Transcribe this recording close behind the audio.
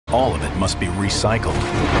all of it must be recycled.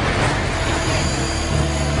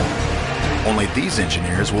 Only these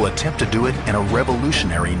engineers will attempt to do it in a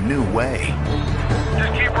revolutionary new way.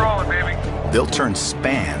 Just keep rolling, baby. They'll turn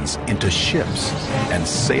spans into ships and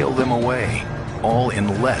sail them away, all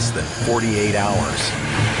in less than 48 hours.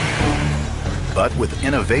 But with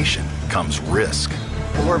innovation comes risk.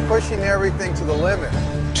 We're pushing everything to the limit.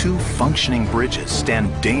 Two functioning bridges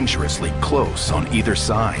stand dangerously close on either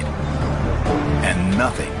side, and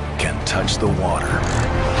nothing can touch the water.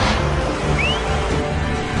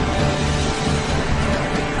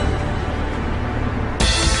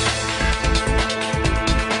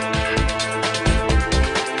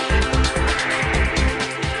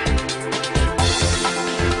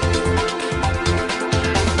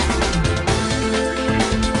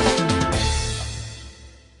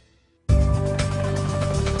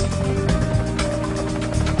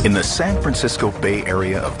 In the San Francisco Bay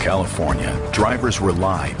Area of California, drivers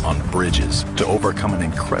rely on bridges to overcome an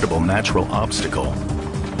incredible natural obstacle: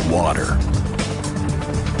 water.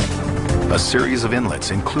 A series of inlets,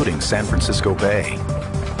 including San Francisco Bay.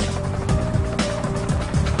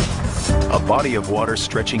 A body of water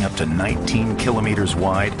stretching up to 19 kilometers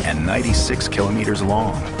wide and 96 kilometers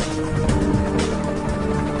long.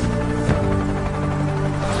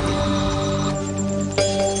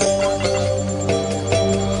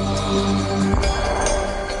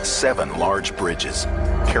 Seven large bridges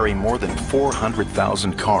carry more than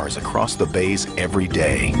 400,000 cars across the bays every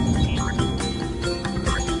day.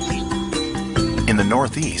 In the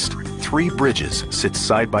Northeast, 3 bridges sit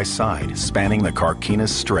side by side, spanning the Carquinez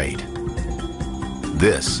Strait.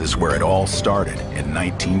 This is where it all started in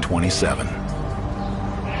 1927.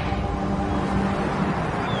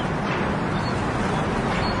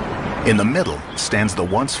 In the middle stands the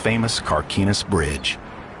once famous Carquinez Bridge.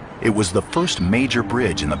 It was the first major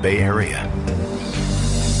bridge in the Bay Area.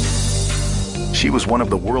 She was one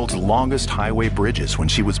of the world's longest highway bridges when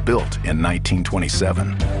she was built in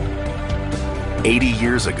 1927. 80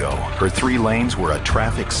 years ago, her 3 lanes were a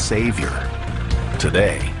traffic savior.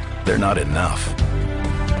 Today, they're not enough.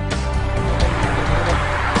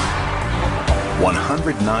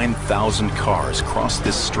 109,000 cars cross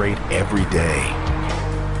this strait every day.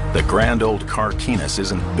 The grand old Carquinez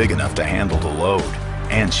isn't big enough to handle the load,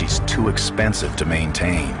 and she's too expensive to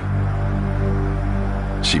maintain.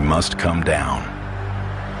 She must come down.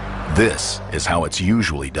 This is how it's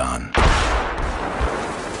usually done.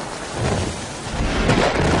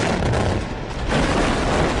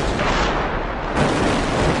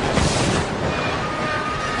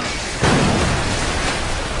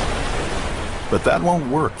 But that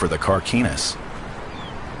won't work for the Carquinez.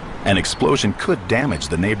 An explosion could damage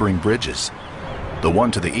the neighboring bridges. The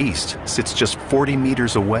one to the east sits just 40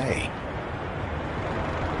 meters away.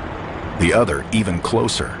 The other even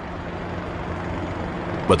closer.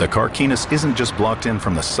 But the Carquinez isn't just blocked in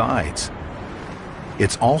from the sides.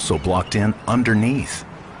 It's also blocked in underneath.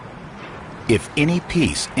 If any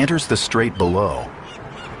piece enters the strait below,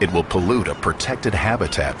 it will pollute a protected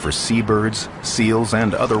habitat for seabirds, seals,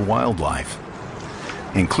 and other wildlife,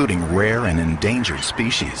 including rare and endangered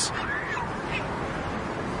species.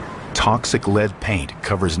 Toxic lead paint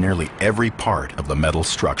covers nearly every part of the metal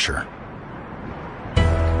structure.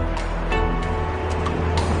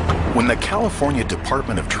 When the California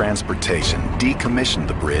Department of Transportation decommissioned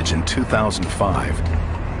the bridge in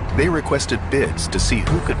 2005, they requested bids to see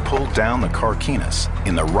who could pull down the Carquinez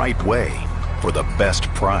in the right way for the best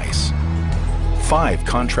price. 5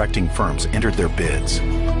 contracting firms entered their bids.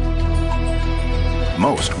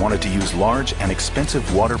 Most wanted to use large and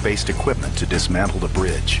expensive water-based equipment to dismantle the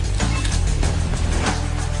bridge.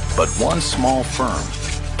 But one small firm,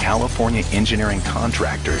 California Engineering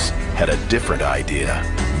Contractors, had a different idea.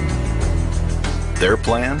 Their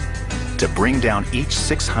plan? To bring down each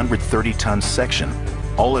 630-ton section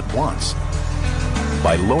all at once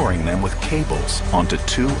by lowering them with cables onto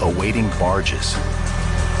 2 awaiting barges.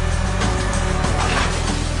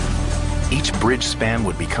 Each bridge span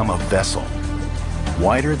would become a vessel,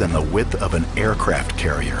 wider than the width of an aircraft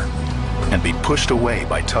carrier, and be pushed away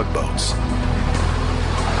by tugboats.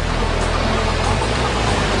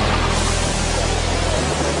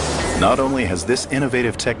 Not only has this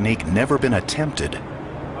innovative technique never been attempted,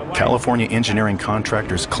 California Engineering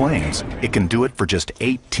Contractors claims it can do it for just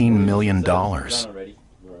 $18 million,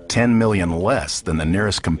 $10 million less than the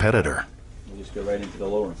nearest competitor. We'll just go right into the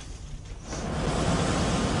lower.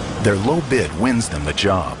 Their low bid wins them the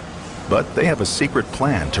job, but they have a secret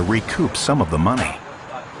plan to recoup some of the money.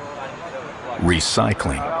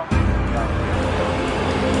 Recycling.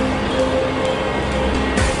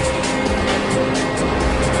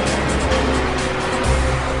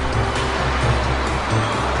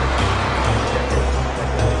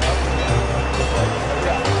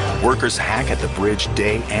 Workers hack at the bridge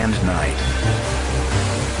day and night.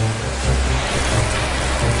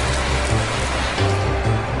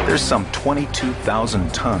 There's some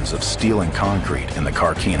 22,000 tons of steel and concrete in the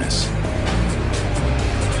Carquinez.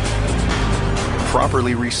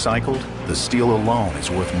 Properly recycled, the steel alone is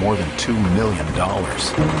worth more than $2 million.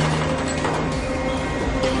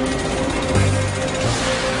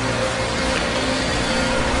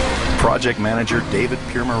 Project manager David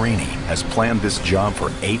Piermarini has planned this job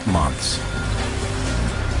for 8 months.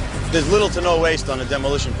 There's little to no waste on a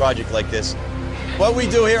demolition project like this. What we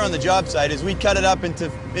do here on the job site is we cut it up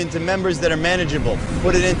into members that are manageable,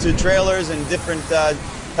 put it into trailers and different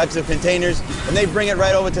types of containers, and they bring it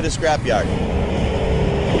right over to the scrapyard.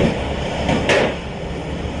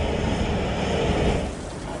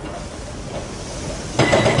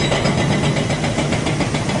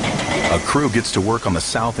 A crew gets to work on the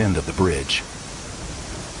south end of the bridge.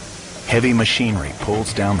 Heavy machinery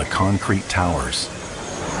pulls down the concrete towers.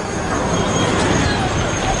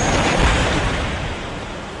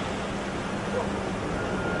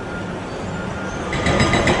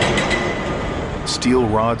 Steel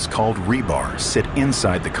rods called rebar sit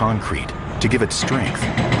inside the concrete to give it strength.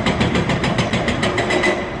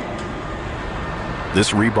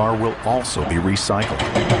 This rebar will also be recycled.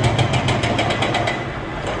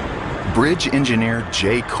 Bridge engineer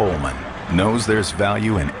Jay Coleman knows there's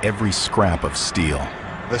value in every scrap of steel.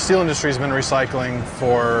 The steel industry's been recycling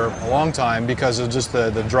for a long time because of just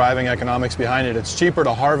the driving economics behind it. It's cheaper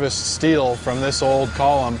to harvest steel from this old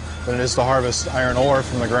column than it is to harvest iron ore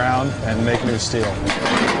from the ground and make new steel.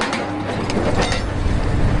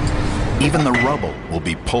 Even the rubble will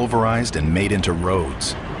be pulverized and made into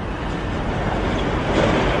roads.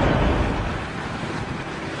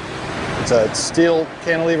 It's a steel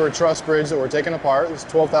cantilever truss bridge that we're taking apart. There's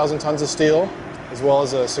 12,000 tons of steel, as well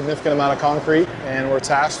as a significant amount of concrete, and we're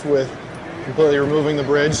tasked with completely removing the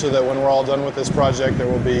bridge so that when we're all done with this project, there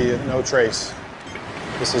will be no trace.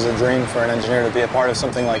 This is a dream for an engineer to be a part of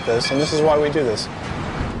something like this, and this is why we do this.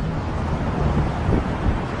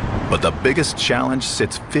 But the biggest challenge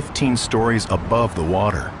sits 15 stories above the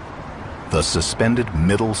water, the suspended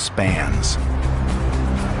middle spans.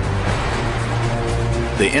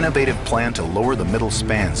 The innovative plan to lower the middle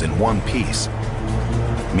spans in one piece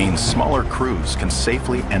means smaller crews can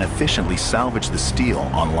safely and efficiently salvage the steel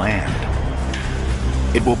on land.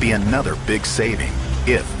 It will be another big saving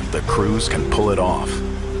if the crews can pull it off.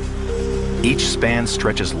 Each span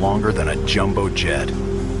stretches longer than a jumbo jet,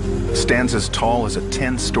 stands as tall as a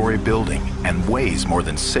 10-story building, and weighs more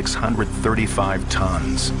than 635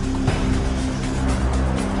 tons.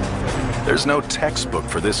 There's no textbook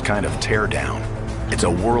for this kind of teardown. It's a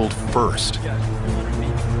world first.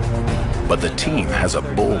 But the team has a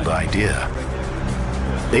bold idea.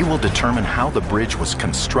 They will determine how the bridge was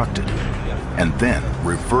constructed and then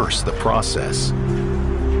reverse the process.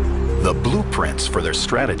 The blueprints for their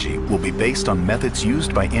strategy will be based on methods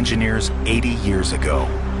used by engineers 80 years ago.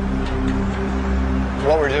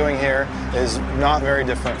 What we're doing here is not very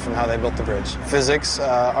different from how they built the bridge. Physics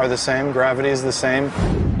are the same, gravity is the same.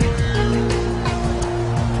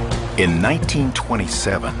 In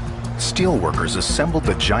 1927, steelworkers assembled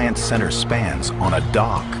the giant center spans on a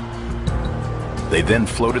dock. They then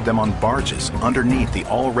floated them on barges underneath the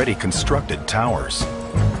already constructed towers.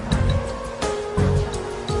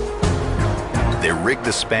 They rigged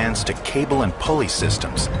the spans to cable and pulley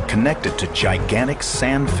systems connected to gigantic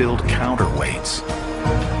sand-filled counterweights.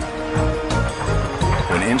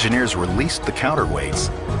 When engineers released the counterweights,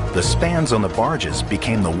 the spans on the barges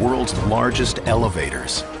became the world's largest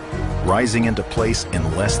elevators, rising into place in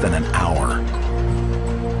less than an hour.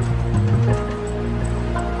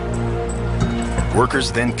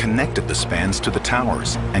 Workers then connected the spans to the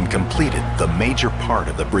towers and completed the major part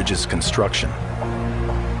of the bridge's construction.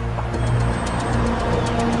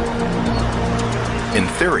 In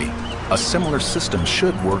theory, a similar system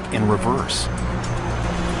should work in reverse.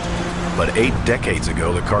 But 8 decades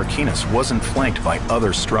ago, the Carquinez wasn't flanked by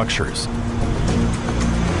other structures.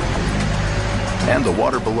 And the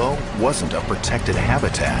water below wasn't a protected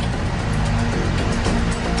habitat.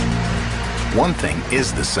 One thing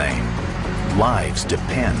is the same. Lives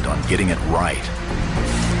depend on getting it right.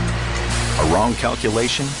 A wrong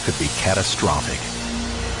calculation could be catastrophic.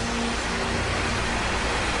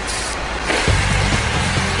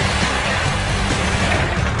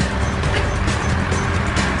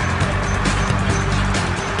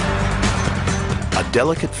 A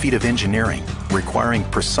delicate feat of engineering requiring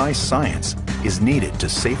precise science is needed to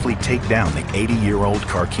safely take down the 80-year-old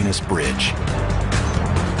Carquinez Bridge.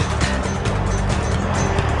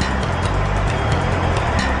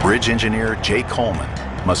 Bridge engineer Jay Coleman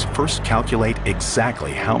must first calculate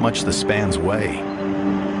exactly how much the spans weigh.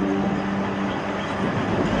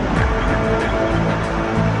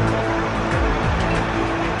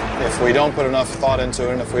 If we don't put enough thought into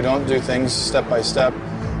it, and if we don't do things step by step,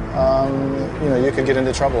 you could get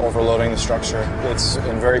into trouble overloading the structure. It's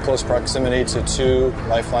in very close proximity to 2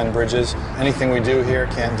 lifeline bridges. Anything we do here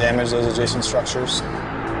can't damage those adjacent structures.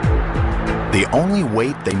 The only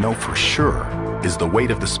weight they know for sure is the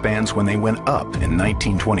weight of the spans when they went up in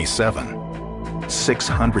 1927,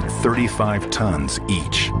 635 tons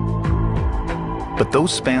each. But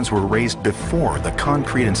those spans were raised before the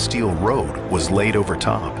concrete and steel road was laid over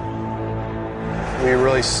top. We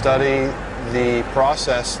really study the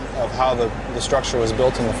process of how the structure was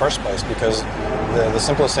built in the first place, because the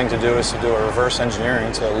simplest thing to do is to do a reverse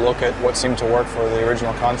engineering, to look at what seemed to work for the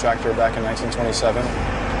original contractor back in 1927.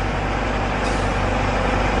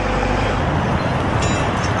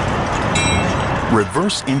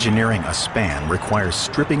 Reverse engineering a span requires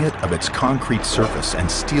stripping it of its concrete surface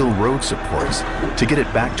and steel road supports to get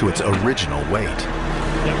it back to its original weight.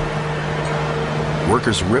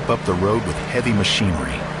 Workers rip up the road with heavy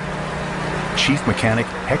machinery. Chief Mechanic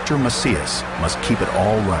Hector Macias must keep it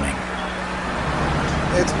all running.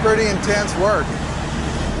 It's pretty intense work.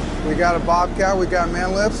 We got a bobcat, we got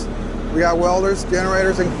man lifts, we got welders,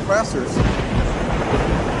 generators, and compressors.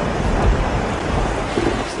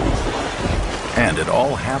 And it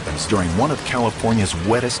all happens during one of California's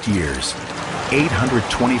wettest years.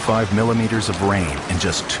 825 millimeters of rain in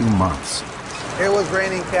just 2 months. It was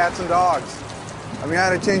raining cats and dogs. I mean, I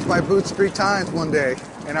had to change my boots 3 times one day,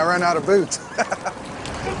 and I ran out of boots.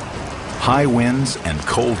 High winds and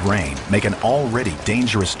cold rain make an already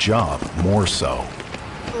dangerous job more so.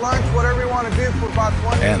 Lunch, whatever you want to do for about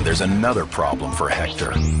 20 And there's another problem for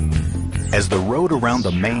Hector. As the road around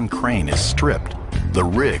the main crane is stripped, the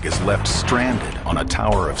rig is left stranded on a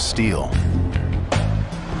tower of steel.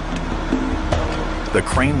 The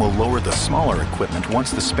crane will lower the smaller equipment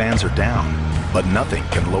once the spans are down, but nothing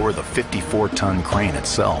can lower the 54-ton crane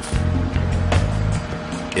itself.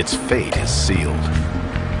 Its fate is sealed.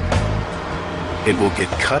 It will get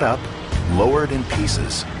cut up, lowered in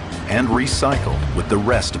pieces, and recycled with the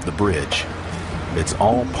rest of the bridge. It's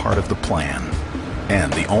all part of the plan,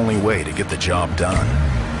 and the only way to get the job done.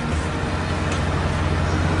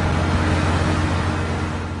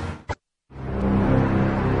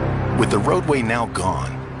 With the roadway now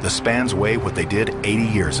gone, the spans weigh what they did 80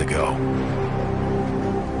 years ago.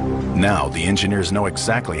 Now the engineers know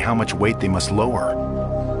exactly how much weight they must lower.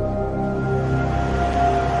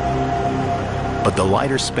 But the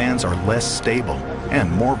lighter spans are less stable and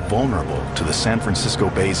more vulnerable to the San Francisco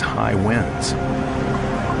Bay's high winds.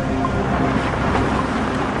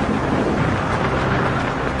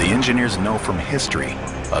 The engineers know from history,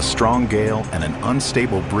 a strong gale and an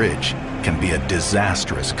unstable bridge can be a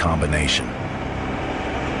disastrous combination.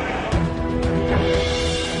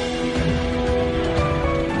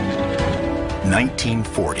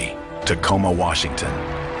 (1940), Tacoma, Washington.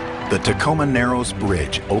 The Tacoma Narrows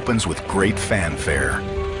Bridge opens with great fanfare.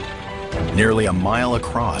 Nearly a mile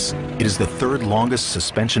across, it is the 3rd longest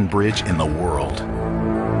suspension bridge in the world.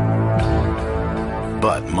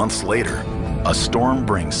 But months later, a storm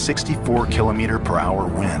brings 64 km/h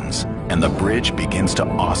winds, and the bridge begins to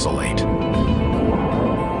oscillate.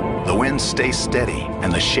 The winds stay steady,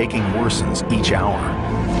 and the shaking worsens each hour.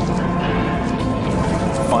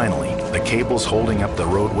 Finally, the cables holding up the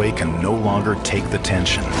roadway can no longer take the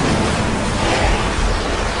tension.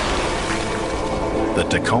 The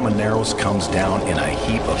Tacoma Narrows comes down in a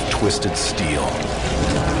heap of twisted steel.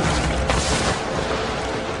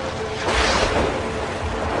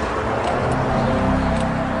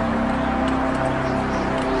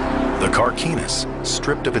 The Carquinez,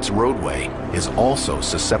 stripped of its roadway, is also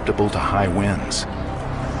susceptible to high winds.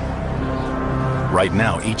 Right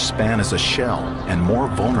now, each span is a shell and more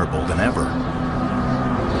vulnerable than ever.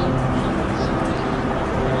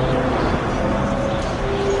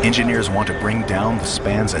 Engineers want to bring down the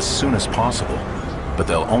spans as soon as possible, but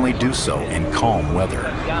they'll only do so in calm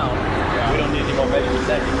weather.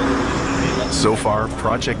 So far,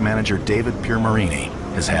 project manager David Piermarini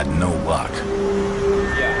has had no luck.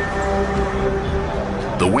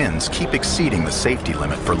 The winds keep exceeding the safety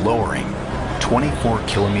limit for lowering, 24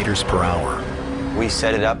 km/h. We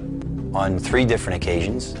set it up on 3 different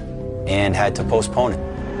occasions and had to postpone it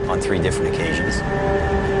on 3 different occasions.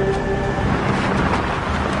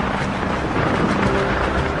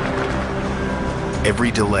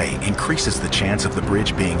 Every delay increases the chance of the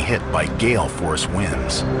bridge being hit by gale force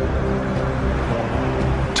winds.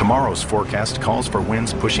 Tomorrow's forecast calls for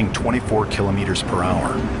winds pushing 24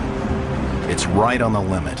 km/h. It's right on the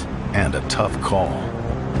limit and a tough call.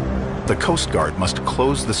 The Coast Guard must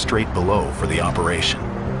close the strait below for the operation,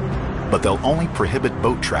 but they'll only prohibit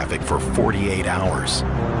boat traffic for 48 hours.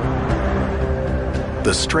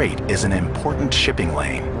 The strait is an important shipping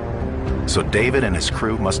lane, so David and his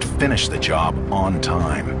crew must finish the job on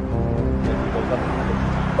time.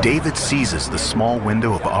 David seizes the small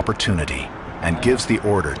window of opportunity and gives the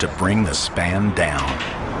order to bring the span down.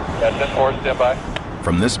 That's 10-4, stand by.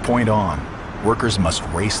 From this point on, workers must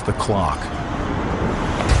race the clock.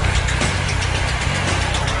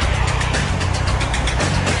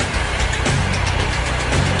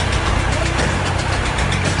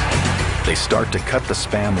 They start to cut the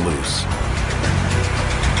span loose.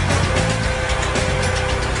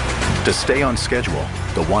 To stay on schedule,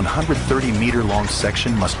 the 130-meter-long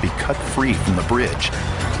section must be cut free from the bridge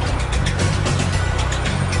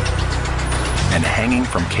and hanging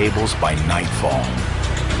from cables by nightfall.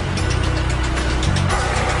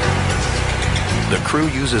 The crew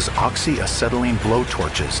uses oxyacetylene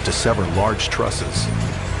blowtorches to sever large trusses.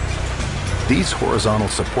 These horizontal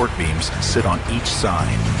support beams sit on each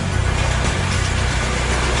side.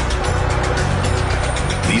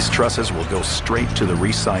 These trusses will go straight to the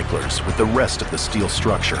recyclers with the rest of the steel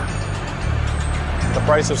structure. The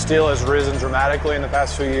price of steel has risen dramatically in the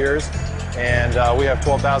past few years, and we have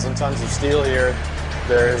 12,000 tons of steel here.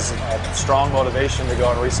 There's a strong motivation to go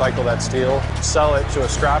and recycle that steel, sell it to a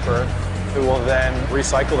scrapper who will then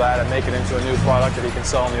recycle that and make it into a new product that he can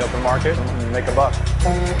sell in the open market and make a buck.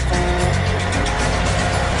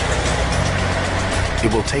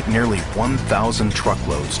 It will take nearly 1,000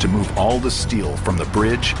 truckloads to move all the steel from the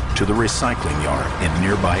bridge to the recycling yard in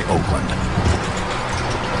nearby Oakland.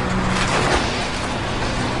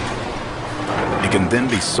 It can then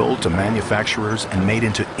be sold to manufacturers and made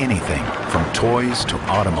into anything from toys to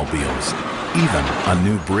automobiles, even a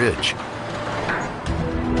new bridge.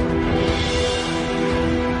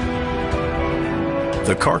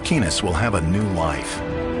 The Carquinez will have a new life.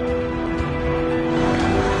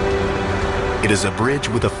 It is a bridge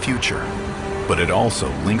with a future, but it also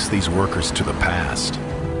links these workers to the past.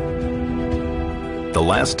 The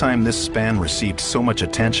last time this span received so much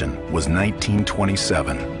attention was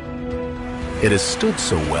 1927. It has stood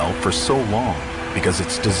so well for so long because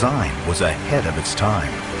its design was ahead of its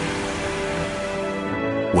time.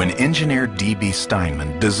 When engineer D.B.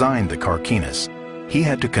 Steinman designed the Carquinez, he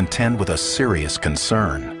had to contend with a serious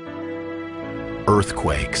concern: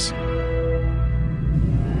 earthquakes.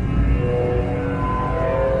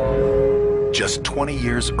 Just 20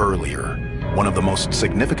 years earlier, one of the most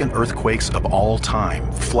significant earthquakes of all time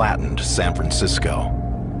flattened San Francisco.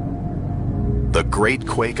 The Great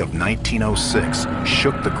Quake of 1906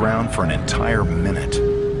 shook the ground for an entire minute,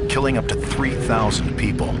 killing up to 3,000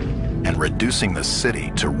 people and reducing the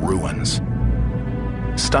city to ruins.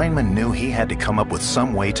 Steinman knew he had to come up with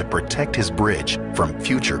some way to protect his bridge from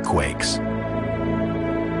future quakes.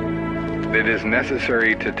 It is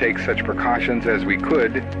necessary to take such precautions as we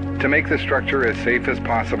could to make the structure as safe as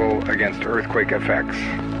possible against earthquake effects.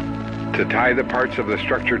 To tie the parts of the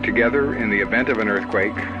structure together in the event of an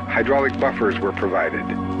earthquake, hydraulic buffers were provided.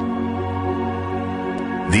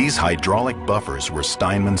 These hydraulic buffers were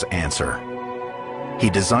Steinman's answer. He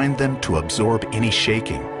designed them to absorb any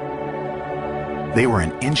shaking. They were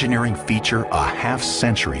an engineering feature a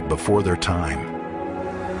half-century before their time.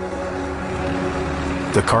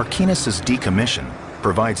 The Carquinez's decommission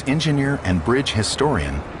provides engineer and bridge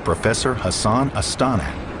historian Professor Hassan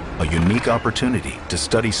Astana a unique opportunity to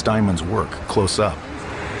study Steinman's work close up.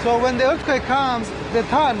 So when the earthquake comes, the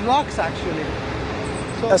tire locks actually.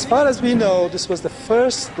 So as far as we know, this was the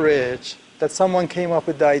first bridge that someone came up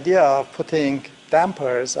with the idea of putting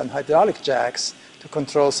dampers and hydraulic jacks to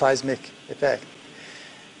control seismic effect.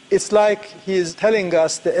 It's like he's telling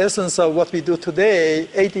us the essence of what we do today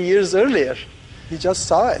 80 years earlier. He just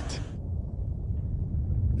saw it.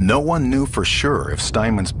 No one knew for sure if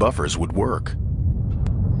Steinman's buffers would work.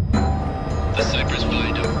 The Cypress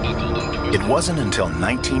Viaduct buckled into It wasn't until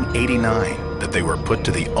 1989 that they were put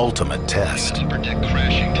to the ultimate test. upper deck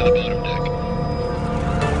crashing to the bottom deck.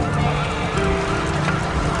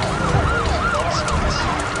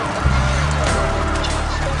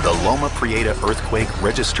 The Loma Prieta earthquake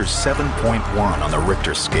registers 7.1 on the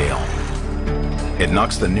Richter scale. It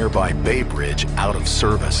knocks the nearby Bay Bridge out of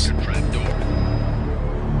service.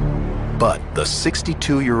 But the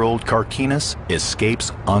 62-year-old Carquinez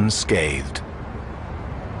escapes unscathed.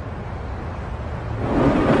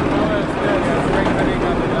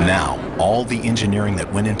 Now, all the engineering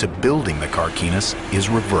that went into building the Carquinez is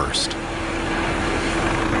reversed.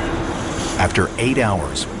 After 8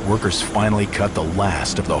 hours, workers finally cut the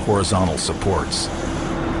last of the horizontal supports.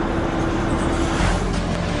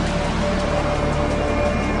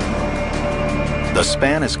 The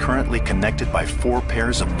span is currently connected by 4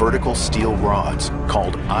 pairs of vertical steel rods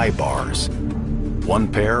called I-bars, 1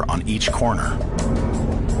 pair on each corner.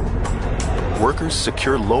 Workers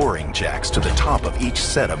secure lowering jacks to the top of each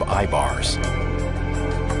set of I-bars.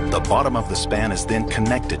 The bottom of the span is then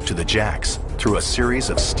connected to the jacks through a series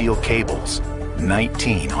of steel cables,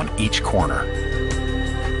 19 on each corner.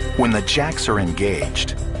 When the jacks are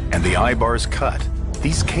engaged and the I-bars cut,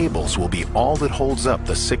 these cables will be all that holds up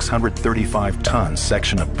the 635-ton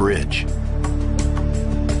section of bridge.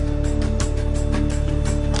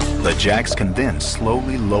 The jacks can then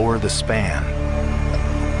slowly lower the span.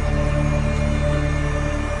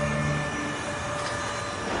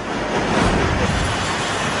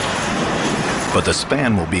 But the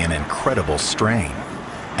span will be an incredible strain,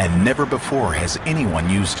 and never before has anyone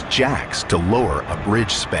used jacks to lower a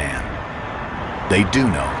bridge span. They do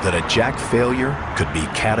know that a jack failure could be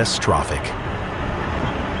catastrophic.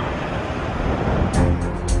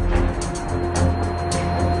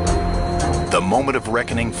 The moment of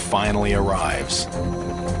reckoning finally arrives.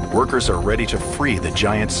 Workers are ready to free the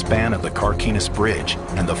giant span of the Carquinez Bridge,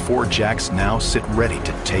 and the 4 jacks now sit ready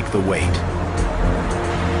to take the weight.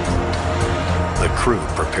 The crew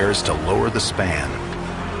prepares to lower the span.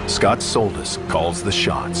 Scott Soldis calls the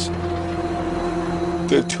shots.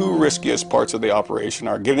 The 2 riskiest parts of the operation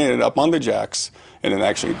are getting it up on the jacks and then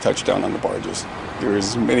actually touch down on the barges.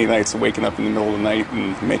 There's many nights of waking up in the middle of the night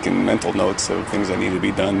and making mental notes of things that need to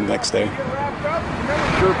be done the next day.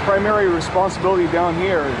 Your primary responsibility down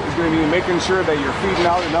here is going to be making sure that you're feeding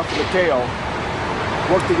out enough of the tail.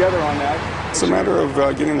 Work together on that. It's a matter of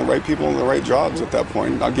getting the right people in the right jobs at that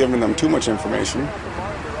point, not giving them too much information.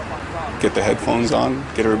 Get the headphones on,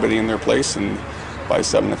 get everybody in their place, and by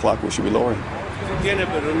 7 o'clock we should be lowering.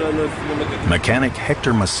 Mechanic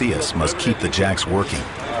Hector Macias must keep the jacks working.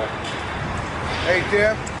 Hey,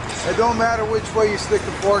 Tim, it don't matter which way you stick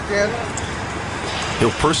the fork in.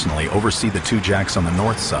 He'll personally oversee the 2 jacks on the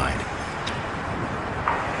north side.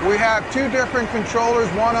 We have 2 different controllers,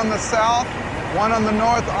 one on the south, one on the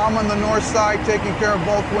north. I'm on the north side taking care of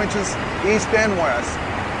both winches, east and west.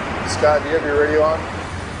 Scott, do you have your radio on?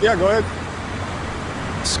 Yeah, go ahead.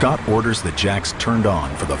 Scott orders the jacks turned on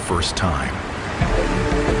for the first time.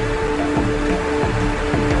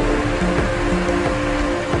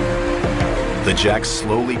 The jacks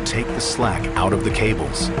slowly take the slack out of the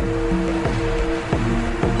cables.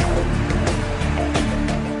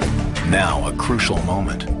 Now a crucial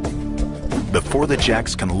moment. Before the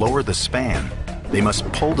jacks can lower the span, they must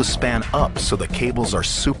pull the span up so the cables are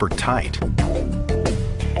super tight.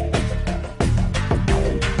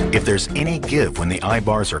 If there's any give when the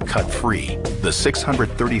I-bars are cut free, the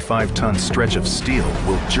 635-ton stretch of steel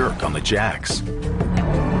will jerk on the jacks.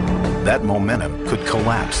 That momentum could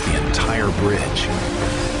collapse the entire bridge.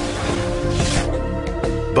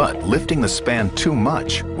 But lifting the span too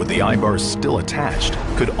much, with the I-bars still attached,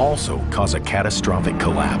 could also cause a catastrophic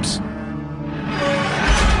collapse.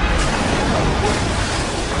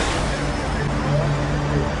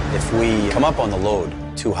 If we come up on the load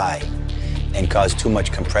too high and cause too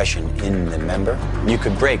much compression in the member, you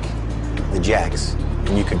could break the jacks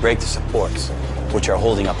and you could break the supports, which are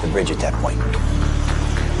holding up the bridge at that point.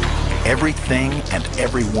 Everything and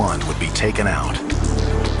everyone would be taken out.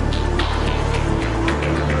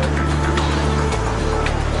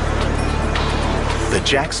 The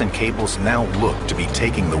jacks and cables now look to be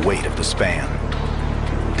taking the weight of the span.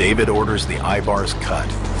 David orders the I-bars cut.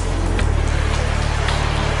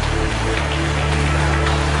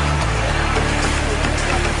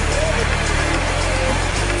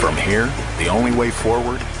 From here, the only way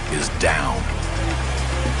forward is down.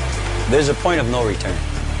 There's a point of no return.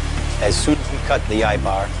 As soon as we cut the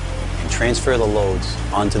I-bar and transfer the loads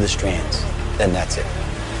onto the strands, then that's it.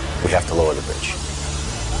 We have to lower the bridge.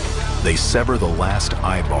 They sever the last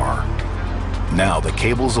I-bar. Now the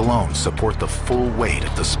cables alone support the full weight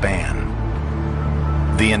of the span.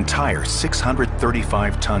 The entire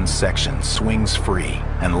 635-ton section swings free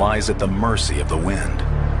and lies at the mercy of the wind.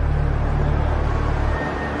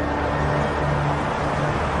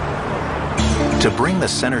 To bring the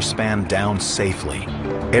center span down safely,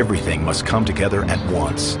 everything must come together at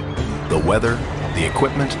once. The weather, the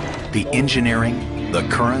equipment, the engineering, the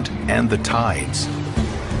current, and the tides.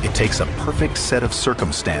 It takes a perfect set of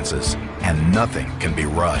circumstances, and nothing can be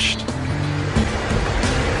rushed.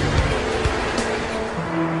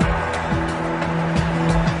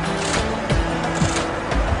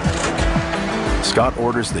 Scott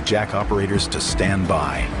orders the jack operators to stand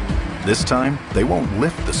by. This time, they won't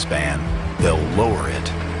lift the span, they'll lower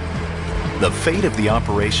it. The fate of the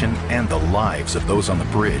operation and the lives of those on the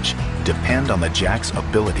bridge depend on the jack's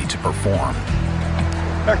ability to perform.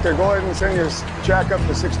 Hector, go ahead and send your jack up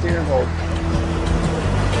to 16 and hold.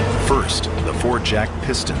 First, the 4 jack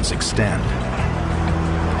pistons extend.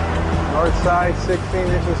 North side, 16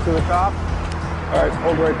 inches to the top. All right,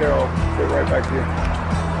 hold right there. I'll get right back to you.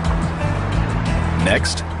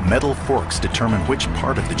 Next, metal forks determine which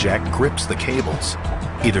part of the jack grips the cables,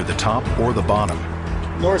 either the top or the bottom.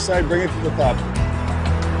 North side, bring it to the top.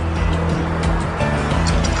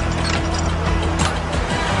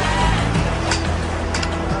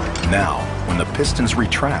 Now, when the pistons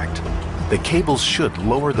retract, the cables should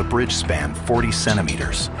lower the bridge span 40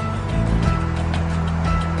 centimeters.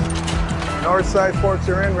 North side forks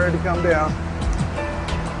are in, ready to come down.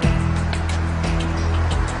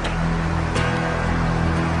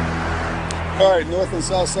 All right, north and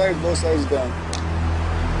south side, both sides down.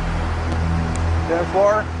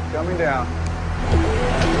 10-4, coming down.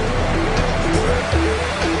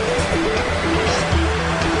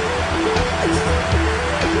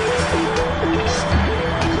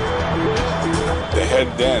 The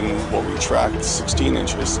head then will retract 16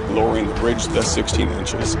 inches, lowering the bridge to 16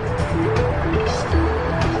 inches.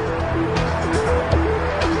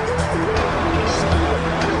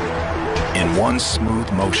 In one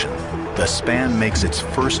smooth motion, the span makes its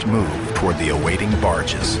first move toward the awaiting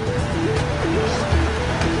barges.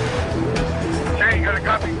 Jay, you got a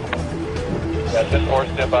copy? Yeah,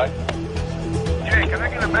 10-4, stand by. Jay, can I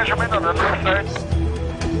get a measurement on the north side?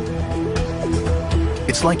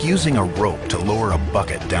 It's like using a rope to lower a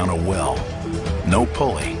bucket down a well. No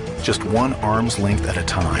pulley, just one arm's length at a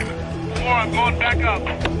time. 4, I'm going back up.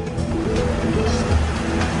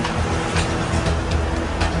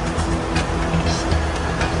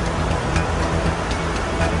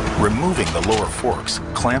 Removing the lower forks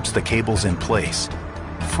clamps the cables in place,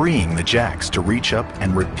 freeing the jacks to reach up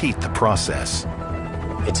and repeat the process.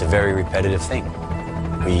 It's a very repetitive thing.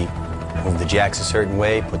 We move the jacks a certain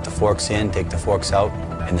way, put the forks in, take the forks out,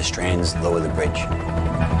 and the strands lower the bridge.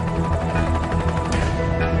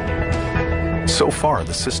 So far,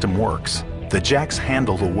 the system works. The jacks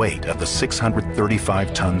handle the weight of the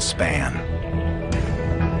 635-ton span.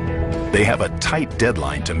 They have a tight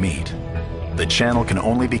deadline to meet. The channel can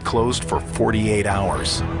only be closed for 48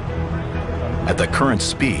 hours. At the current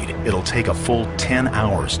speed, it'll take a full 10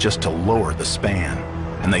 hours just to lower the span,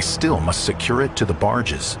 and they still must secure it to the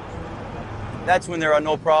barges. That's when there are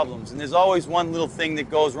no problems, and there's always one little thing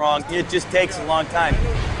that goes wrong. It just takes a long time.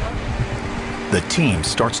 The team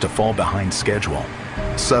starts to fall behind schedule.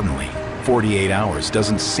 Suddenly, 48 hours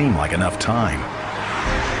doesn't seem like enough time.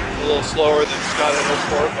 A little slower than Scott had hoped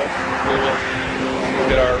for, but we'll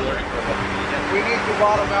get our learning curve. We need to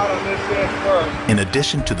bottom out on this edge first. In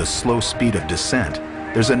addition to the slow speed of descent,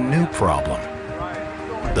 there's a new problem.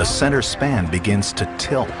 The center span begins to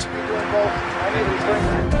tilt.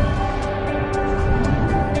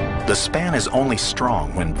 The span is only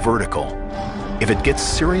strong when vertical. If it gets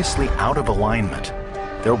seriously out of alignment,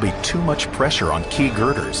 there'll be too much pressure on key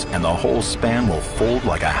girders and the whole span will fold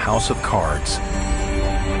like a house of cards.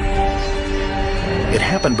 It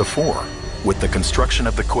happened before with the construction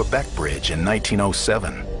of the Quebec Bridge in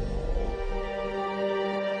 1907.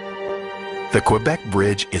 The Quebec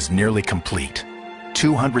Bridge is nearly complete,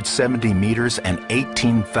 270 meters and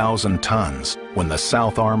 18,000 tons when the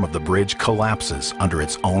south arm of the bridge collapses under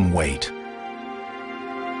its own weight.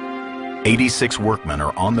 86 workmen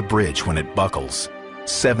are on the bridge when it buckles.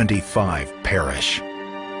 75 perish.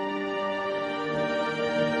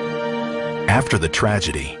 After the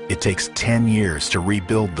tragedy, it takes 10 years to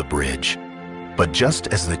rebuild the bridge. But just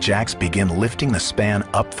as the jacks begin lifting the span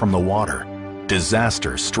up from the water,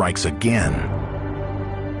 disaster strikes again.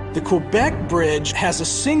 The Quebec Bridge has a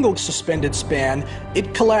single suspended span.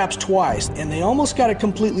 It collapsed twice, and they almost got it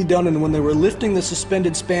completely done, and when they were lifting the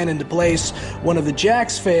suspended span into place, one of the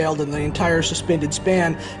jacks failed and the entire suspended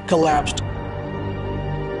span collapsed.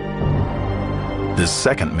 This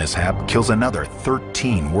second mishap kills another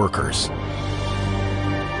 13 workers.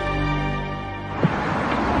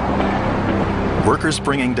 Workers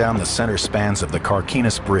bringing down the center spans of the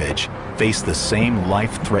Carquinez Bridge face the same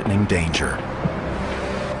life-threatening danger.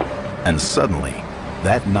 And suddenly,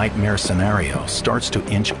 that nightmare scenario starts to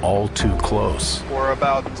inch all too close. We're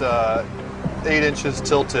about 8 inches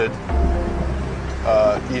tilted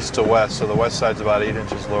east to west, so the west side's about 8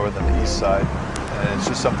 inches lower than the east side. And it's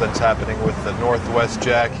just something's happening with the northwest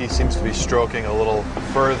jack. He seems to be stroking a little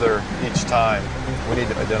further each time. We need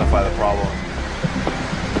to identify the problem.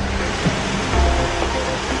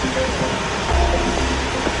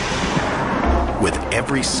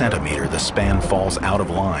 every centimeter the span falls out of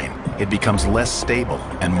line, it becomes less stable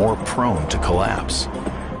and more prone to collapse.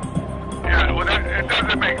 Yeah, well, it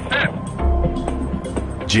doesn't make sense.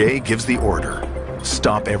 Jay gives the order,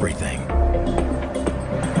 stop everything.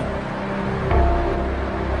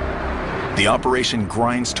 The operation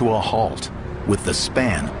grinds to a halt, with the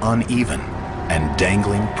span uneven and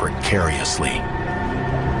dangling precariously.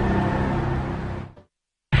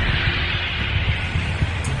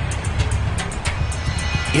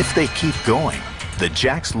 If they keep going, the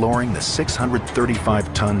jacks lowering the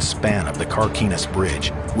 635-ton span of the Carquinez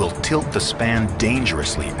Bridge will tilt the span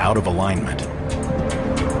dangerously out of alignment.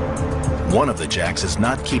 One of the jacks is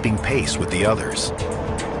not keeping pace with the others.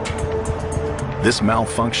 This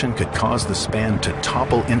malfunction could cause the span to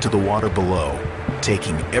topple into the water below,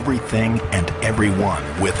 taking everything and everyone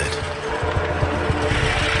with it.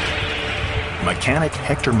 Mechanic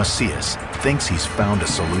Hector Macias thinks he's found a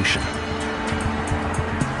solution.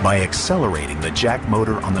 By accelerating the jack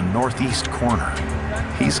motor on the northeast corner,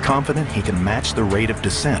 he's confident he can match the rate of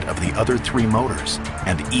descent of the other three motors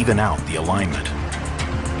and even out the alignment.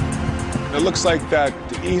 It looks like that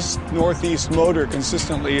east-northeast motor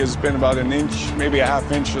consistently has been about an inch, maybe a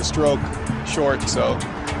half inch a stroke short, so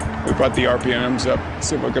we brought the RPMs up,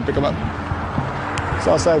 see if we can pick them up.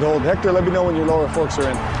 South side hold. Hector, let me know when your lower forks are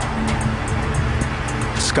in.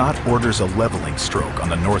 Scott orders a leveling stroke on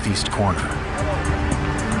the northeast corner.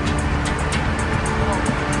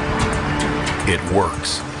 It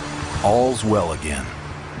works. All's well again,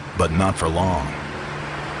 but not for long.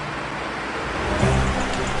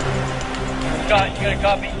 Scott, you got a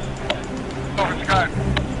copy? Over, Scott.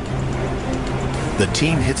 The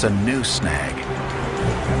team hits a new snag.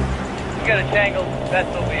 You got a tangled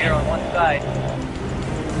vest over here on one side.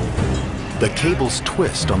 The cables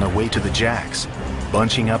twist on their way to the jacks,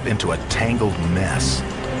 bunching up into a tangled mess.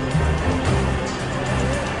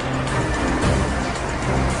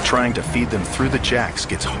 Trying to feed them through the jacks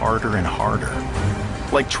gets harder and harder,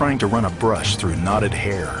 like trying to run a brush through knotted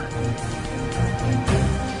hair.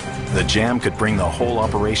 The jam could bring the whole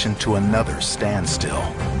operation to another standstill.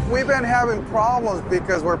 We've been having problems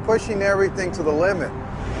because we're pushing everything to the limit.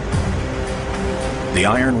 The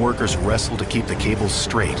iron workers wrestle to keep the cables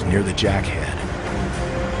straight near the jack head.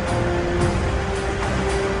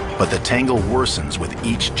 But the tangle worsens with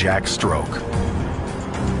each jack stroke.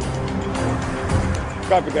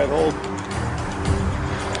 Copy that hold.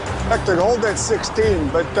 Hector, hold that 16,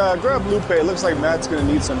 but grab Lupe. It looks like Matt's going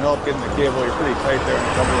to need some help getting the cable. You're pretty tight there in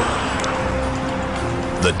a couple of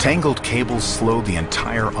them. The tangled cables slow the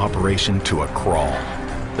entire operation to a crawl.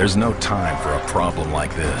 There's no time for a problem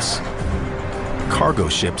like this. Cargo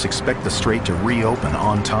ships expect the strait to reopen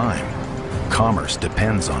on time. Commerce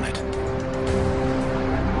depends on it.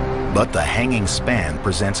 But the hanging span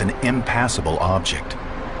presents an impassable object.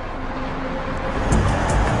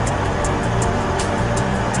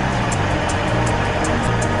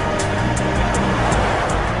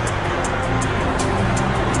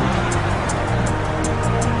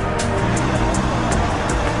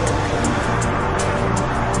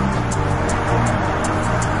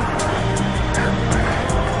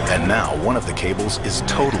 And now one of the cables is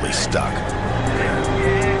totally stuck.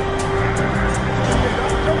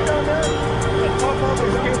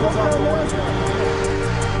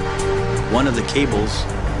 One of the cables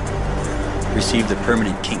received a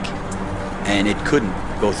permanent kink, and it couldn't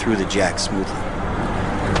go through the jack smoothly.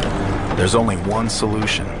 There's only one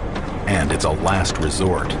solution, and it's a last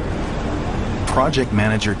resort. Project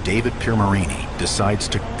manager David Piermarini decides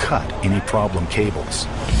to cut any problem cables.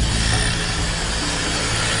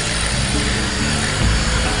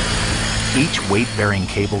 Each weight-bearing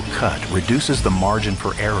cable cut reduces the margin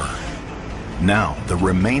for error. Now, the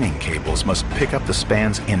remaining cables must pick up the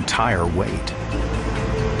span's entire weight.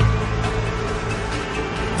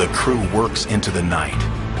 The crew works into the night,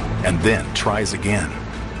 and then tries again.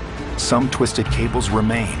 Some twisted cables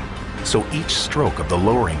remain, so each stroke of the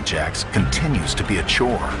lowering jacks continues to be a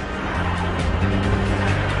chore.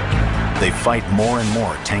 They fight more and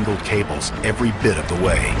more tangled cables every bit of the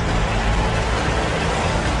way.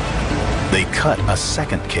 They cut a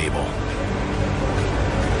second cable.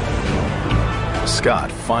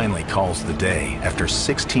 Scott finally calls the day after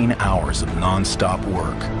 16 hours of non-stop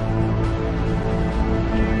work.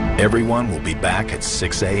 Everyone will be back at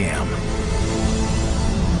 6 a.m.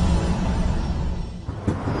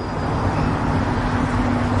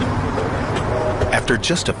 After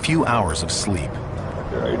just a few hours of sleep,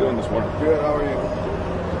 How are you doing this morning? Good, how are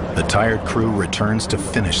you? the tired crew returns to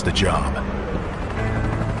finish the job.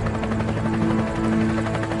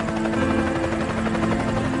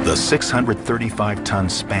 The The 635-ton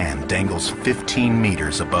span dangles 15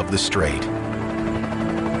 meters above the strait.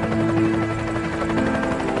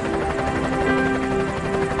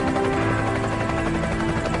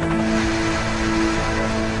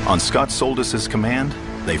 On Scott Soldis' command,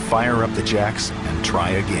 they fire up the jacks and try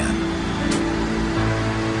again.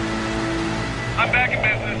 I'm back in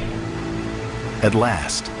business. At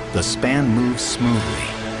last, the span moves smoothly,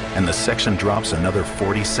 and the section drops another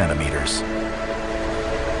 40 centimeters.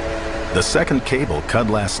 The second cable cut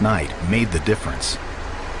last night made the difference.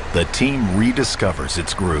 The team rediscovers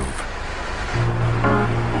its groove.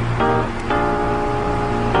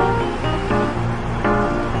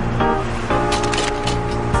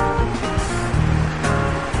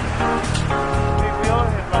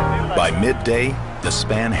 By midday, the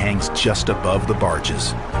span hangs just above the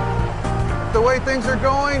barges. The way things are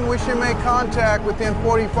going, we should make contact within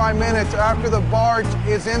 45 minutes after the barge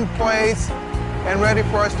is in place and ready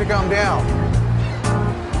for us to come down.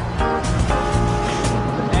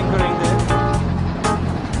 Anchoring there.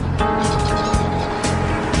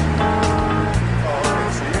 Oh, okay,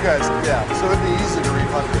 so you guys, yeah, so it'd be easy to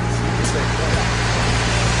refund this.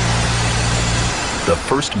 The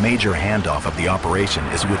first major handoff of the operation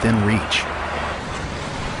is within reach.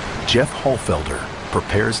 Jeff Holfelder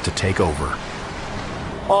prepares to take over.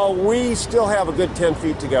 Oh, we still have a good 10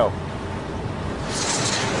 feet to go.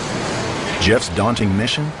 Jeff's daunting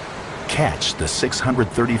mission? Catch the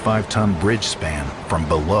 635-ton bridge span from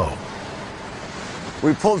below.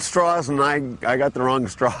 We pulled straws and I got the wrong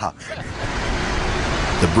straw.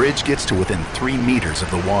 The bridge gets to within 3 meters of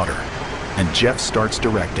the water, and Jeff starts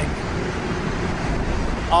directing.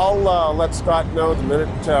 I'll let Scott know the minute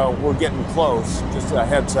we're getting close. Just a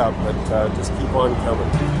heads up, but just keep on coming.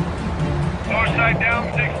 Lower side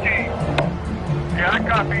down, 16. Yeah, I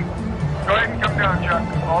copy. Go ahead and come down, Chuck.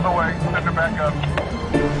 All the way. Send it back up.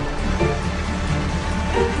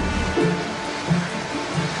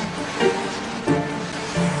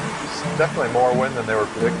 It's definitely more wind than they were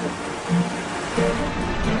predicting.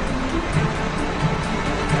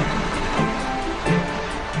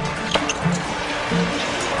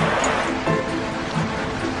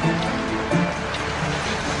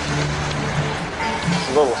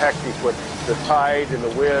 A little hectic with the tide and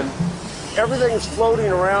the wind. Everything's floating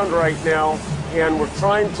around right now, and we're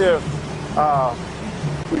trying to,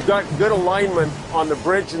 we've got good alignment on the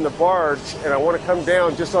bridge and the barge, and I want to come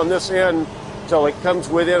down just on this end till it comes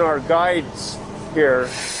within our guides here.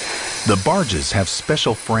 The barges have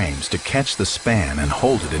special frames to catch the span and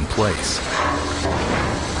hold it in place.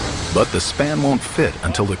 But the span won't fit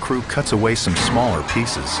until the crew cuts away some smaller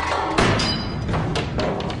pieces.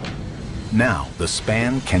 Now the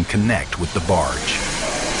span can connect with the barge.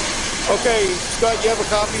 Okay, Scott, you have a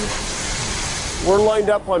copy? We're lined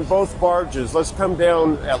up on both barges. Let's come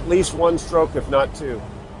down at least one stroke, if not two.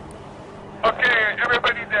 Okay,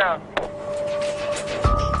 everybody down.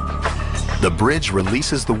 The bridge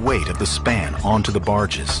releases the weight of the span onto the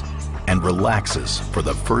barges and relaxes for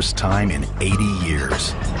the first time in 80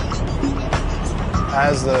 years.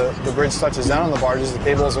 As the bridge touches down on the barges, the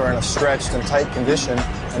cables are in a stretched and tight condition,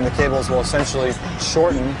 and the cables will essentially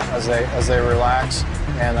shorten as they relax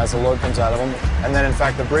and as the load comes out of them. And then, in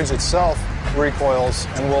fact, the bridge itself recoils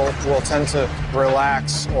and will tend to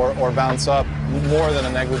relax or bounce up more than a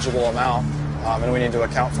negligible amount, and we need to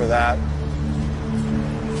account for that.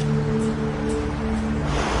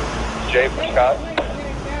 Jay for Scott.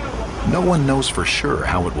 No one knows for sure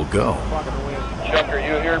how it will go. Chuck, are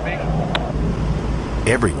you hearing me?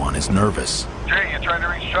 Everyone is nervous. Jay, you trying to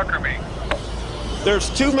reach Chuck or me? There's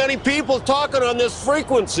too many people talking on this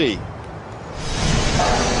frequency.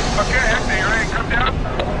 Okay, Hector, you ready to come down?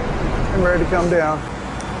 I'm ready to come down.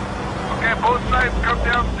 Okay, both sides come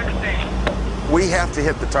down 16. We have to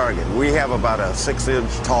hit the target. We have about a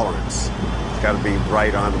 6-inch tolerance. It's got to be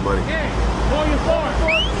right on the money.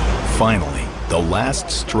 Finally, the last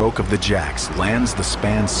stroke of the jacks lands the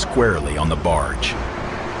span squarely on the barge.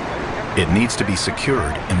 It needs to be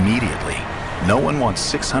secured immediately. No one wants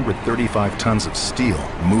 635 tons of steel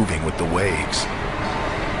moving with the waves.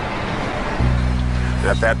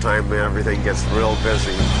 At that time, everything gets real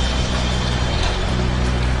busy.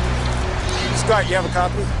 Scott, you have a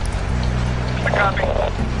copy? A copy.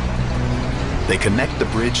 They connect the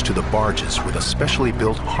bridge to the barges with a specially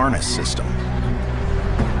built harness system.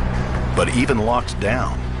 But even locked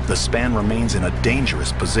down, the span remains in a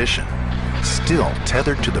dangerous position, still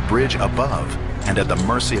tethered to the bridge above and at the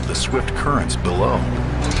mercy of the swift currents below.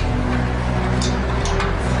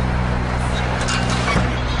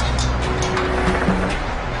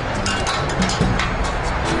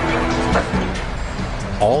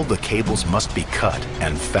 All the cables must be cut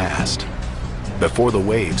and fast before the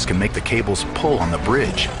waves can make the cables pull on the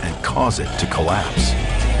bridge and cause it to collapse.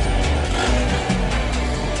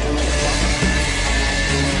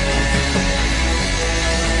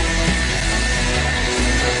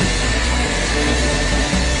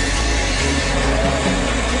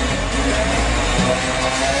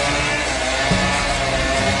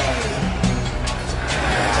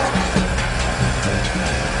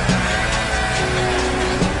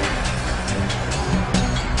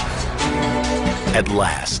 At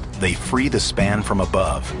last, they free the span from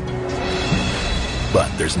above.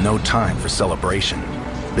 But there's no time for celebration.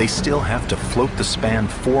 They still have to float the span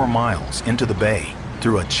 4 miles into the bay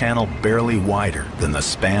through a channel barely wider than the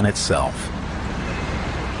span itself.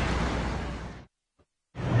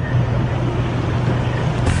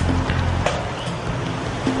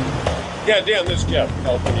 Yeah, Dan, this is Jeff,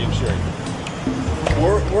 California Insurance.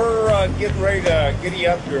 We're getting ready to giddy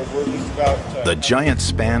up here. We're just about... The giant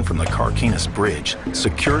span from the Carquinez Bridge,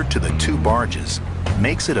 secured to the 2 barges,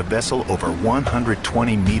 makes it a vessel over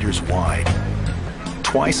 120 meters wide,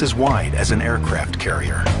 twice as wide as an aircraft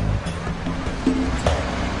carrier.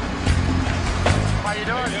 How you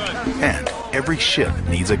doing? And every ship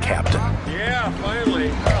needs a captain. Yeah, finally.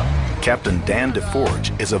 Captain Dan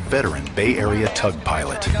DeForge is a veteran Bay Area tug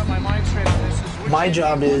pilot. My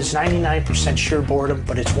job is 99% sheer boredom,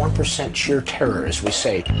 but it's 1% sheer terror, as we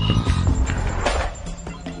say.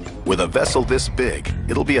 With a vessel this big,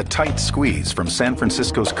 it'll be a tight squeeze from San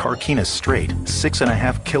Francisco's Carquinez Strait,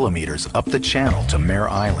 6.5 kilometers up the channel to Mare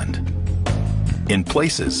Island. In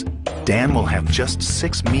places, Dan will have just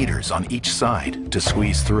 6 meters on each side to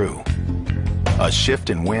squeeze through. A shift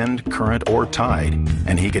in wind, current, or tide,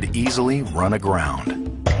 and he could easily run aground.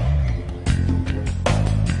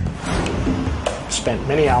 Spent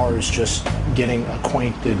many hours just getting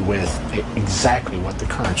acquainted with exactly what the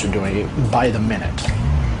currents are doing by the minute.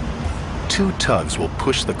 2 tugs will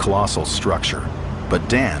push the colossal structure, but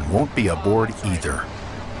Dan won't be aboard either.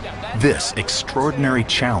 This extraordinary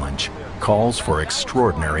challenge calls for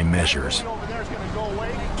extraordinary measures.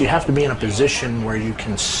 You have to be in a position where you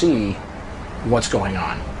can see what's going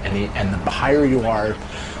on, and the higher you are,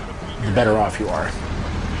 the better off you are.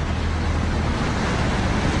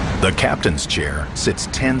 The captain's chair sits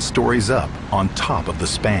 10 stories up on top of the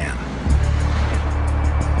span.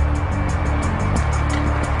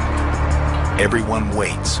 Everyone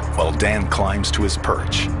waits while Dan climbs to his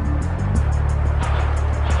perch.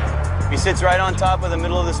 He sits right on top of the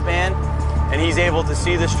middle of the span, and he's able to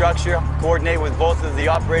see the structure, coordinate with both of the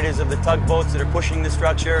operators of the tugboats that are pushing the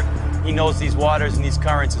structure. He knows these waters and these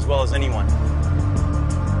currents as well as anyone.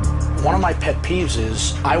 One of my pet peeves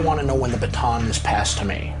is I want to know when the baton is passed to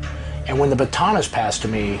me. And when the baton is passed to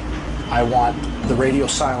me, I want the radio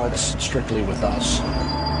silence strictly with us.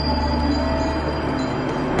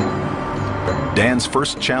 Dan's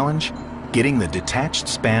first challenge, getting the detached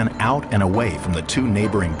span out and away from the 2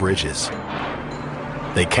 neighboring bridges.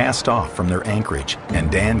 They cast off from their anchorage, and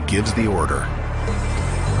Dan gives the order.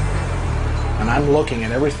 And I'm looking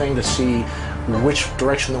at everything to see which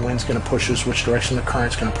direction the wind's going to push us, which direction the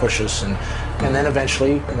current's going to push us, and then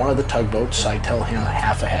eventually one of the tugboats, I tell him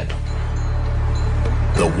half ahead.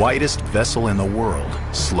 The widest vessel in the world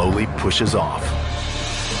slowly pushes off.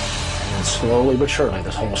 And slowly but surely,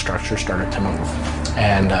 this whole structure started to move.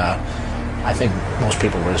 And I think most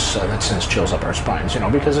people that sends chills up our spines,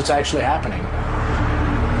 because it's actually happening.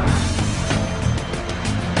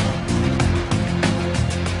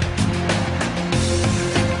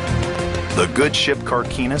 The good ship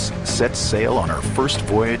Carquinez sets sail on her first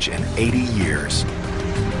voyage in 80 years.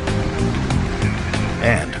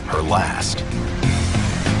 And her last.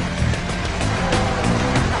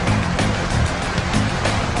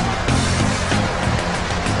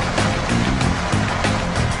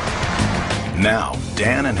 Now,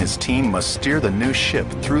 Dan and his team must steer the new ship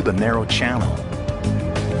through the narrow channel.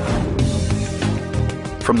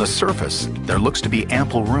 From the surface, there looks to be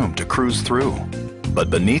ample room to cruise through.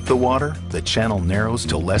 But beneath the water, the channel narrows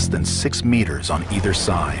to less than 6 meters on either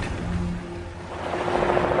side.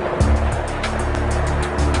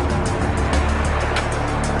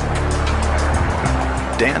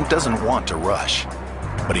 Dan doesn't want to rush,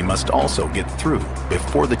 but he must also get through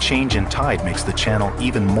before the change in tide makes the channel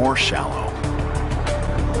even more shallow.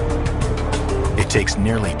 It takes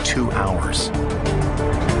nearly 2 hours.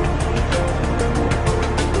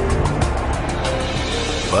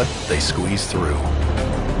 But they squeeze through.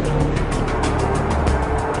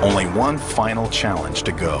 Only one final challenge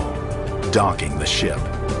to go, docking the ship.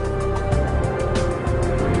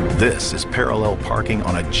 This is parallel parking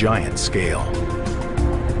on a giant scale.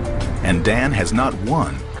 And Dan has not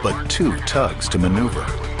one, but two tugs to maneuver.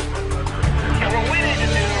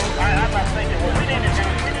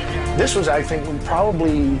 This was, I think,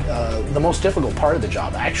 probably the most difficult part of the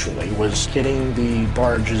job, actually, was getting the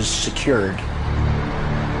barges secured.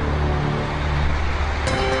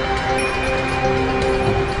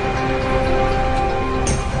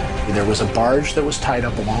 There was a barge that was tied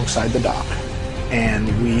up alongside the dock, and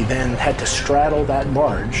we then had to straddle that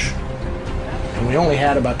barge, and we only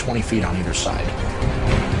had about 20 feet on either side.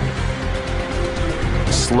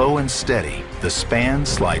 Slow and steady, the span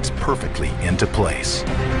slides perfectly into place.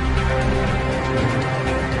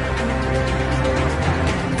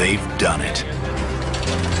 They've done it.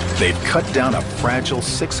 They've cut down a fragile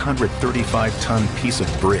 635-ton piece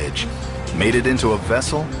of bridge, made it into a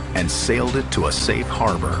vessel, and sailed it to a safe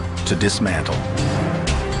harbor to dismantle.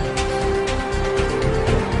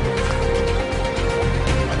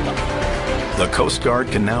 The Coast Guard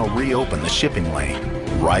can now reopen the shipping lane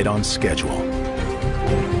right on schedule.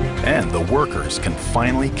 And the workers can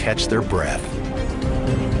finally catch their breath.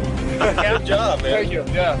 Good job, man. Thank you.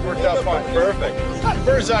 Yeah, worked out fine. Perfect.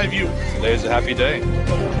 Bird's eye view. Today's a happy day.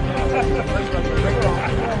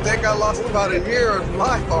 I think I lost about a year of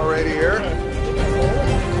life already here.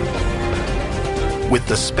 With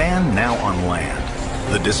the span now on land,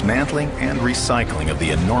 the dismantling and recycling of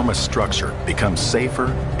the enormous structure becomes safer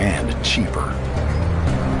and cheaper.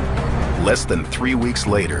 Less than 3 weeks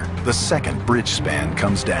later, the second bridge span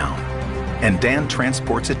comes down, and Dan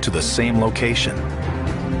transports it to the same location,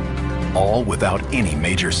 all without any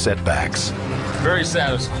major setbacks. Very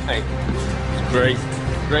satisfying. Great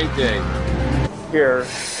day. Here.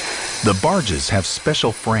 The barges have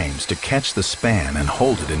special frames to catch the span and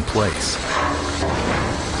hold it in place.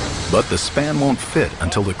 But the span won't fit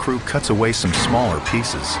until the crew cuts away some smaller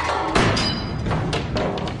pieces.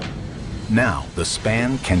 Now the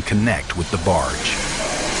span can connect with the barge.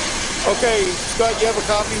 Okay, Scott, you have a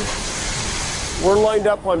copy? We're lined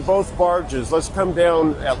up on both barges. Let's come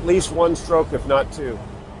down at least one stroke, if not two.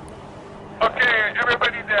 Okay,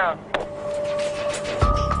 everybody down.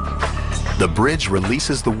 The bridge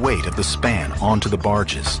releases the weight of the span onto the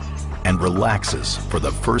barges and relaxes for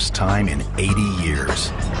the first time in 80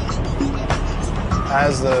 years.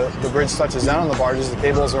 As the bridge touches down on the barges, the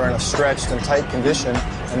cables are in a stretched and tight condition,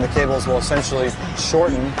 and the cables will essentially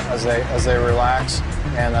shorten as they relax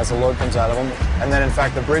and as the load comes out of them. And then, in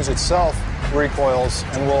fact, the bridge itself recoils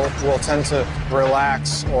and will tend to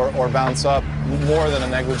relax or bounce up more than a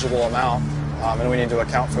negligible amount, and we need to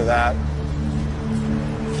account for that.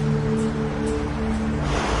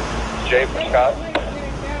 Jay for Scott.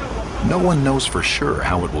 No one knows for sure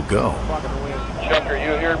how it will go. Chuck, are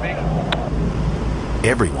you hearing me?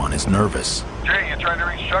 Everyone is nervous. Jay, you trying to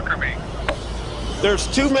reach Chuck or me? There's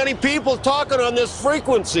too many people talking on this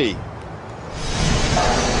frequency.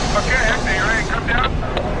 Okay, Hector, you ready to come down?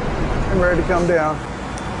 I'm ready to come down.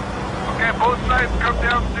 Okay, both sides come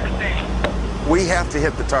down 16. We have to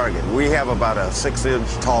hit the target. We have about a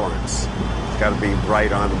 6-inch tolerance. It's got to be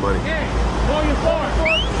right on the money.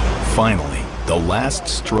 Finally, the last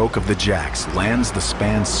stroke of the jacks lands the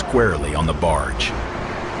span squarely on the barge.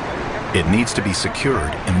 It needs to be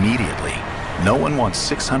secured immediately. No one wants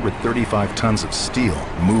 635 tons of steel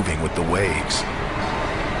moving with the waves.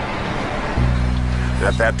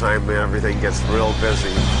 At that time, everything gets real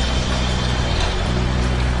busy.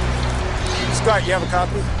 Scott, you have a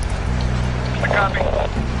copy? A copy.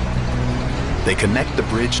 They connect the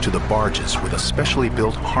bridge to the barges with a specially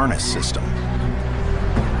built harness system.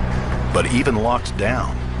 But even locked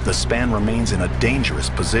down, the span remains in a dangerous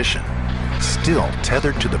position, still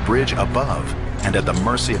tethered to the bridge above and at the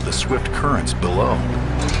mercy of the swift currents below.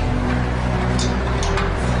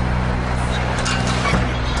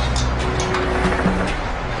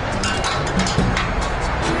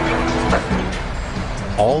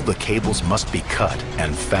 All the cables must be cut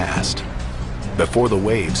and fast before the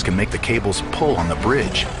waves can make the cables pull on the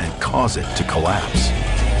bridge and cause it to collapse.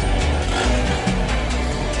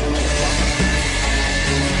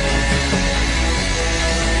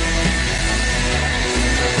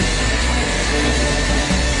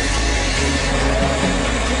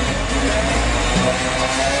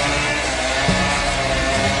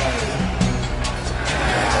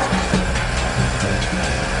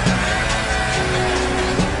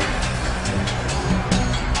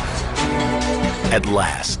 At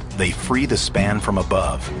last, they free the span from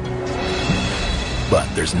above. But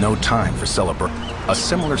there's no time for celebration. A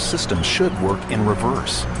similar system should work in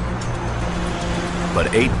reverse.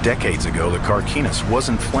 But 8 decades ago, the Carquinez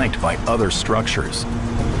wasn't flanked by other structures.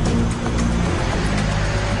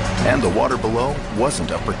 And the water below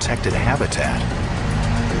wasn't a protected habitat.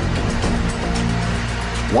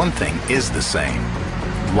 One thing is the same.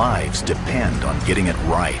 Lives depend on getting it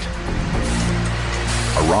right.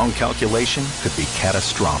 A wrong calculation could be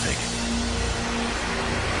catastrophic.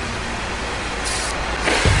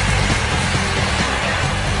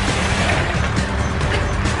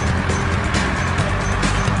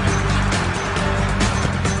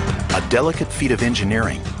 A delicate feat of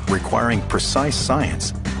engineering requiring precise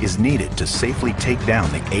science is needed to safely take down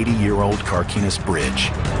the 80-year-old Carquinez Bridge.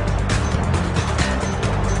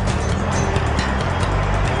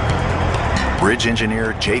 Bridge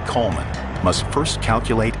engineer Jay Coleman must first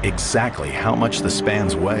calculate exactly how much the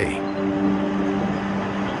spans weigh.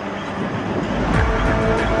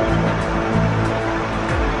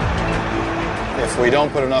 If we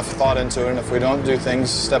don't put enough thought into it, and if we don't do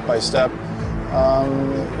things step by step,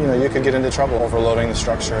 you could get into trouble overloading the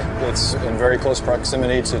structure. It's in very close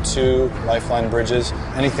proximity to two lifeline bridges.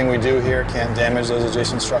 Anything we do here can't damage those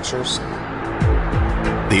adjacent structures.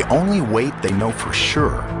 The only weight they know for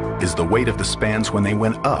sure is the weight of the spans when they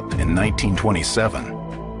went up in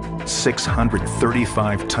 1927,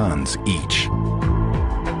 635 tons each.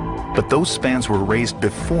 But those spans were raised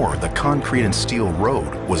before the concrete and steel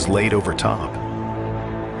road was laid over top.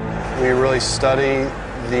 We really study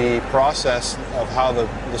the process of how the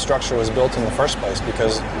structure was built in the first place,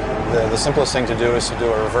 because the simplest thing to do is to do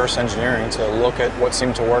a reverse engineering, to look at what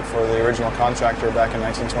seemed to work for the original contractor back in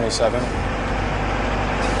 1927.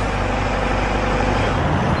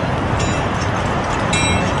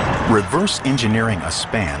 Reverse engineering a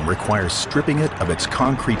span requires stripping it of its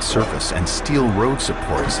concrete surface and steel road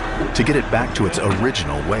supports to get it back to its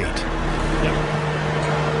original weight.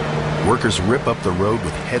 Workers rip up the road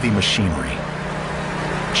with heavy machinery.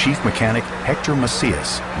 Chief mechanic Hector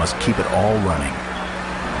Macias must keep it all running.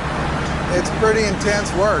 It's pretty intense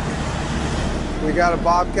work. We got a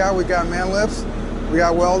bobcat, we got man lifts, we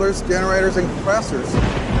got welders, generators, and compressors.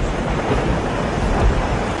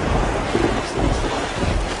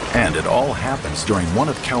 And it all happens during one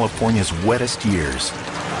of California's wettest years.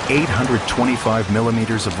 825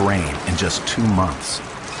 millimeters of rain in just 2 months.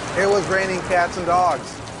 It was raining cats and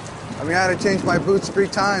dogs. I mean, I had to change my boots 3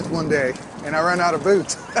 times one day, and I ran out of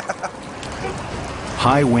boots.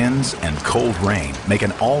 High winds and cold rain make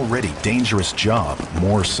an already dangerous job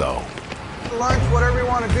more so. Lunch, whatever you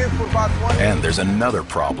want to do for about 20 minutes. And there's another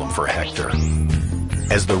problem for Hector.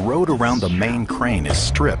 As the road around the main crane is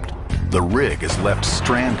stripped, the rig is left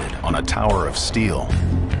stranded on a tower of steel.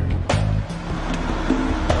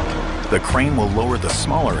 The crane will lower the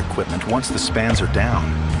smaller equipment once the spans are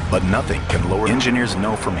down, but nothing can lower. Engineers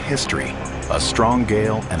know from history, a strong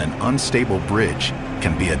gale and an unstable bridge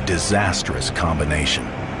can be a disastrous combination.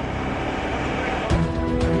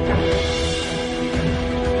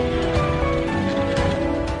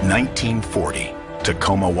 (1940),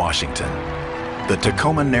 Tacoma, Washington. The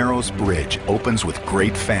Tacoma Narrows Bridge opens with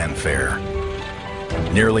great fanfare.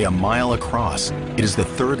 Nearly a mile across, it is the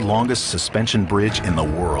 3rd longest suspension bridge in the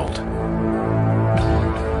world.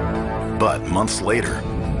 But months later,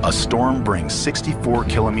 a storm brings 64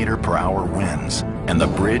 km/h winds, and the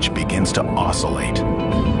bridge begins to oscillate.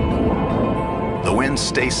 The winds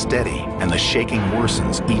stay steady, and the shaking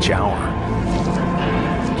worsens each hour.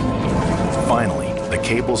 Finally, the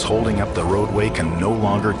cables holding up the roadway can no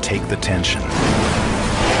longer take the tension.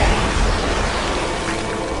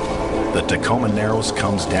 The Tacoma Narrows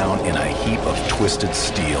comes down in a heap of twisted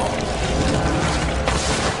steel.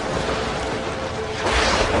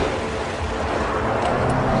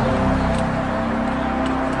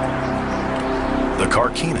 The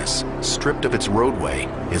Carquinez, stripped of its roadway,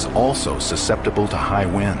 is also susceptible to high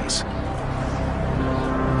winds.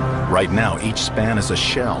 Right now, each span is a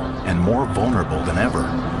shell and more vulnerable than ever.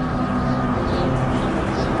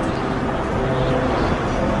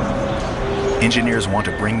 Engineers want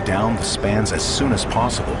to bring down the spans as soon as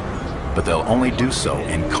possible, but they'll only do so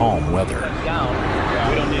in calm weather.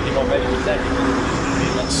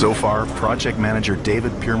 So far, project manager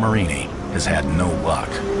David Piermarini has had no luck.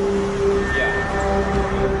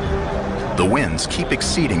 The winds keep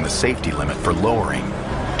exceeding the safety limit for lowering,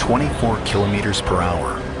 24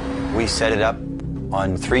 km/h. We set it up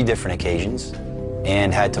on 3 different occasions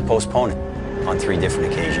and had to postpone it on 3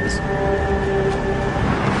 different occasions.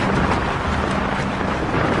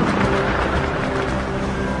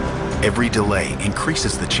 Every delay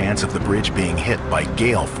increases the chance of the bridge being hit by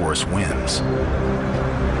gale force winds.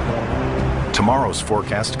 Tomorrow's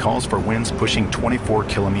forecast calls for winds pushing 24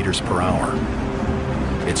 km/h.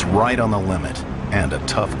 It's right on the limit and a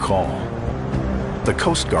tough call. The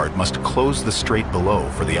Coast Guard must close the strait below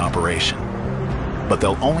for the operation, but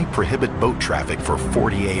they'll only prohibit boat traffic for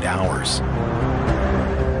 48 hours.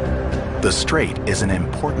 The strait is an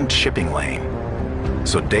important shipping lane,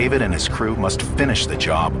 so David and his crew must finish the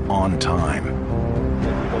job on time.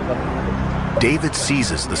 David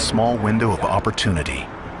seizes the small window of opportunity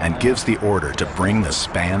and gives the order to bring the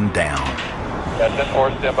span down. That's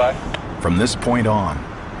 10-4, stand by. From this point on,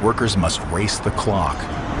 workers must race the clock.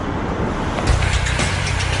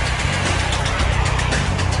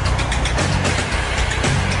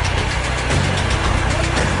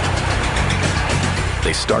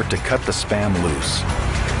 They start to cut the span loose.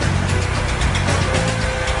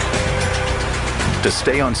 To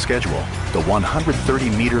stay on schedule, the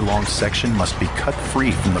 130-meter-long section must be cut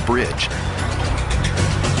free from the bridge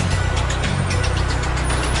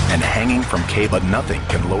and hanging from cable, but nothing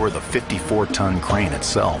can lower the 54-ton crane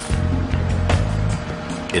itself.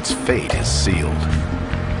 Its fate is sealed.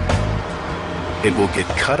 It will get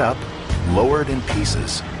cut up, lowered in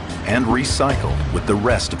pieces, and recycled with the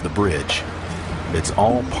rest of the bridge. It's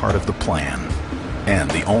all part of the plan,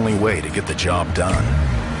 and the only way to get the job done.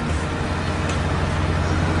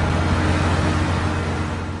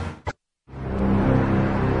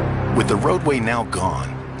 With the roadway now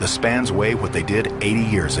gone, the spans weigh what they did 80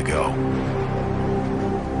 years ago.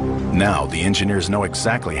 Now the engineers know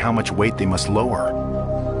exactly how much weight they must lower.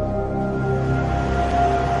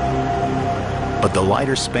 But the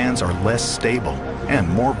lighter spans are less stable and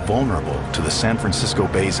more vulnerable to the San Francisco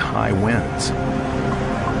Bay's high winds.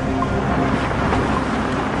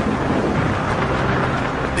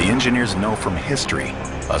 The engineers know from history,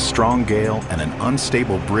 a strong gale and an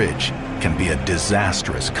unstable bridge can be a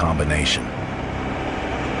disastrous combination.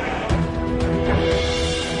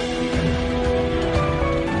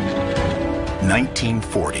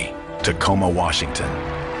 (1940), Tacoma, Washington.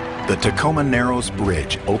 The Tacoma Narrows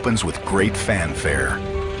Bridge opens with great fanfare.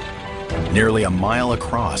 Nearly a mile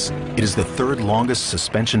across, it is the third longest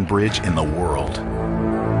suspension bridge in the world.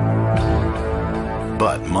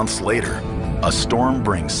 But months later, a storm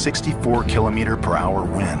brings 64 km/h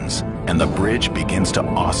winds, and the bridge begins to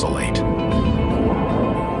oscillate.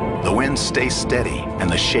 The winds stay steady, and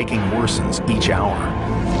the shaking worsens each hour.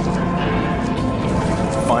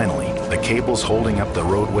 Finally, the cables holding up the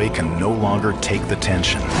roadway can no longer take the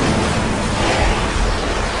tension.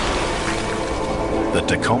 The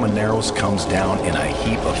Tacoma Narrows comes down in a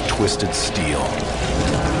heap of twisted steel.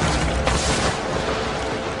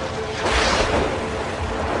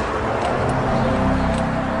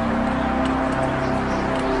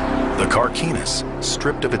 The Carquinez,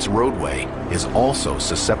 stripped of its roadway, is also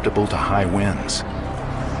susceptible to high winds.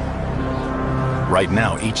 Right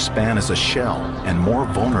now, each span is a shell and more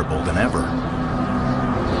vulnerable than ever.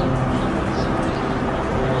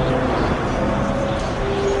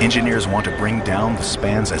 Engineers want to bring down the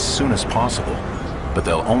spans as soon as possible, but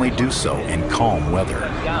they'll only do so in calm weather.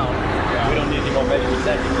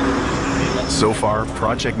 So far,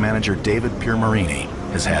 project manager David Piermarini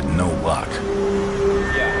has had no luck.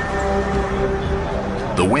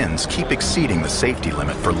 The winds keep exceeding the safety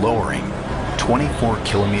limit for lowering, 24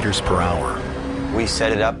 km/h. We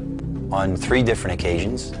set it up on 3 different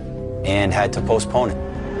occasions and had to postpone it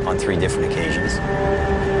on 3 different occasions.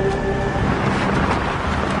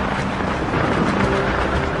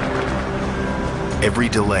 Every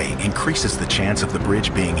delay increases the chance of the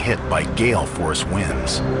bridge being hit by gale force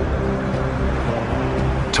winds.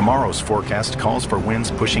 Tomorrow's forecast calls for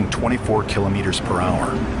winds pushing 24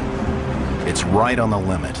 km/h. It's right on the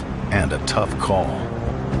limit and a tough call.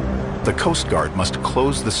 The Coast Guard must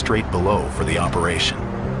close the strait below for the operation,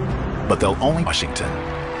 but they'll only Washington.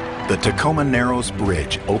 The Tacoma Narrows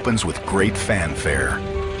Bridge opens with great fanfare.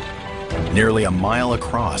 Nearly a mile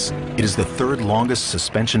across, it is the third longest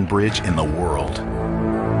suspension bridge in the world.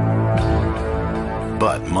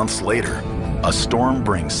 But months later, a storm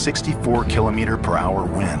brings 64 km/h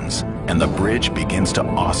winds, and the bridge begins to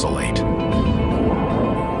oscillate.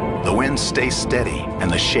 The winds stay steady,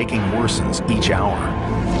 and the shaking worsens each hour.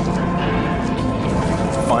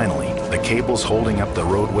 Finally, the cables holding up the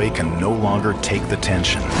roadway can no longer take the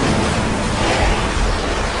tension.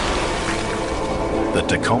 The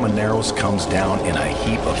Tacoma Narrows comes down in a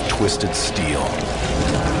heap of twisted steel.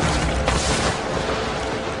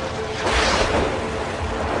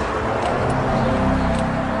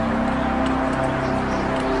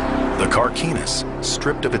 The Carquinez,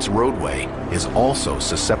 stripped of its roadway, is also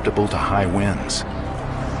susceptible to high winds.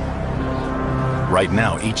 Right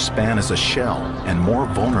now, each span is a shell and more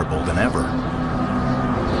vulnerable than ever.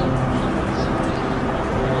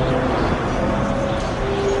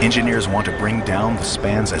 Engineers want to bring down the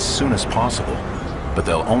spans as soon as possible, but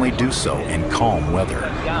they'll only do so in calm weather.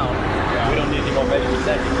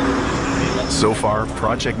 So far,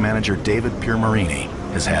 project manager David Piermarini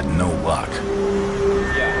has had no luck.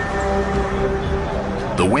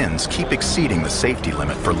 The winds keep exceeding the safety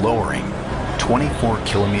limit for lowering, 24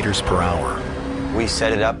 kilometers per hour. We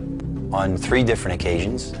set it up on 3 different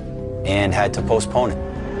occasions and had to postpone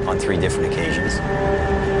it on 3 different occasions.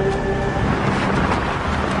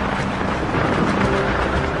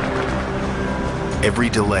 Every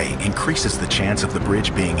delay increases the chance of the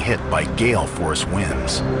bridge being hit by gale force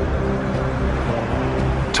winds.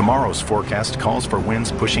 Tomorrow's forecast calls for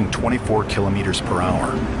winds pushing 24 kilometers per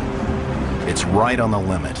hour. It's right on the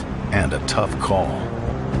limit and a tough call.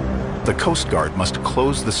 The Coast Guard must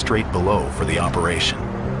close the strait below for the operation,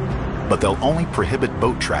 but they'll only prohibit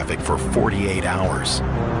boat traffic for 48 hours.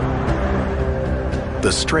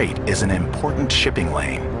 The strait is an important shipping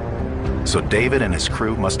lane, so David and his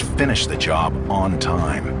crew must finish the job on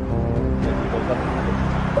time.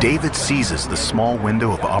 David seizes the small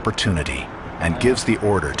window of opportunity and gives the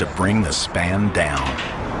order to bring the span down.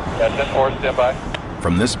 That's 10-4, stand by.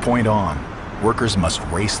 From this point on, workers must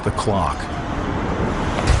race the clock.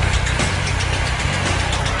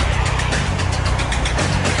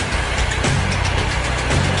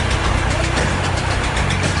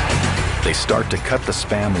 They start to cut the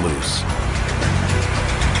span loose.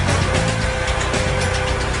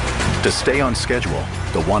 To stay on schedule,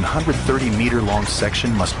 the 130-meter-long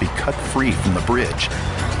section must be cut free from the bridge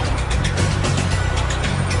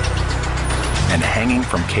and hanging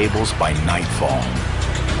from cables by nightfall.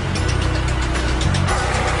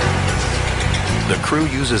 The crew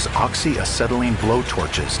uses oxyacetylene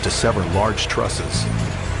blowtorches to sever large trusses.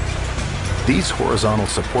 These horizontal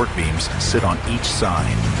support beams sit on each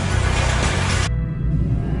side.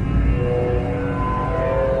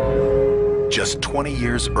 Just 20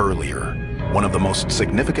 years earlier, one of the most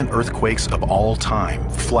significant earthquakes of all time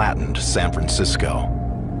flattened San Francisco.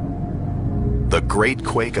 The Great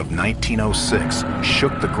Quake of 1906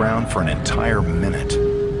 shook the ground for an entire minute,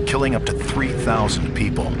 killing up to 3,000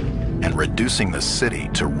 people and reducing the city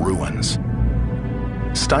to ruins.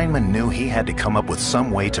 Steinman knew he had to come up with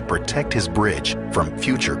some way to protect his bridge from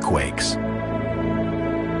future quakes.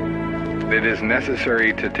 It is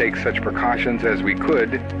necessary to take such precautions as we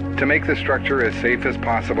could to make the structure as safe as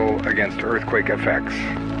possible against earthquake effects.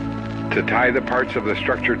 To tie the parts of the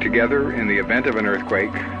structure together in the event of an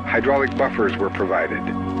earthquake, hydraulic buffers were provided.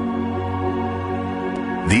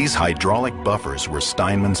 These hydraulic buffers were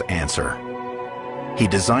Steinman's answer. He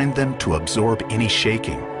designed them to absorb any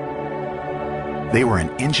shaking. They were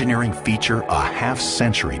an engineering feature a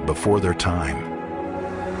half-century before their time.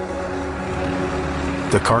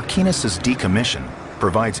 The Carquinez's decommission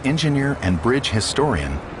provides engineer and bridge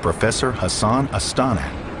historian Professor Hassan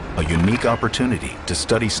Astaneh a unique opportunity to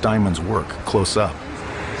study Steinman's work close up.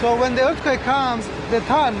 So when the earthquake comes, the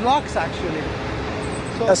tunnel locks actually.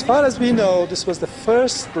 So as far as we know, this was the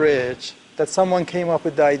first bridge that someone came up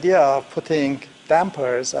with the idea of putting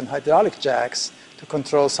dampers and hydraulic jacks to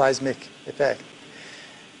control seismic effect.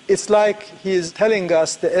 It's like he's telling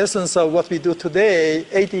us the essence of what we do today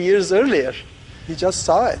 80 years earlier. He just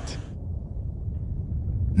saw it.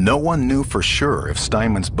 No one knew for sure if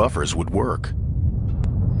Steinman's buffers would work.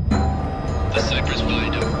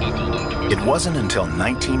 It wasn't until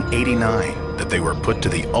 1989 that they were put to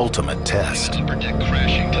the ultimate test. Upper deck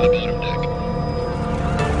crashing to the bottom deck.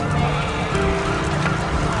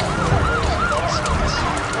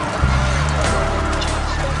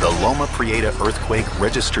 The Loma Prieta earthquake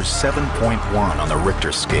registers 7.1 on the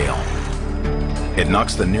Richter scale. It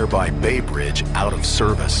knocks the nearby Bay Bridge out of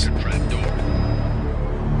service.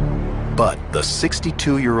 But the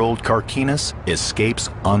 62-year-old Carquinez escapes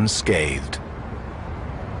unscathed.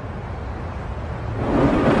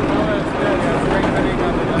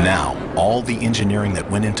 Now, all the engineering that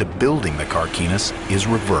went into building the Carquinez is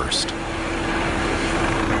reversed.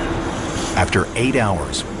 After 8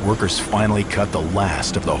 hours, workers finally cut the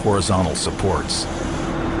last of the horizontal supports.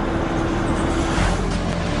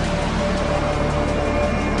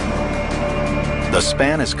 The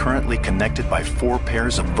span is currently connected by 4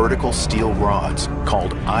 pairs of vertical steel rods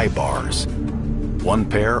called I-bars, 1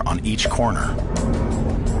 pair on each corner.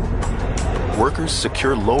 Workers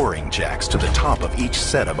secure lowering jacks to the top of each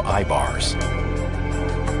set of I-bars.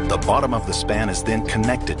 The bottom of the span is then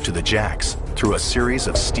connected to the jacks through a series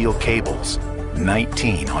of steel cables,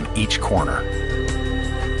 19 on each corner.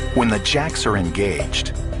 When the jacks are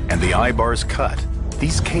engaged and the I-bars cut,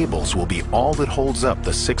 these cables will be all that holds up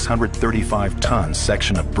the 635-ton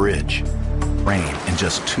section of bridge. Rain in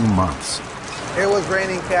just 2 months. It was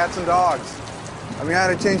raining cats and dogs. I mean, I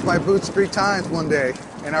had to change my boots 3 times one day,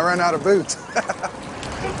 and I ran out of boots.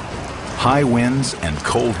 High winds and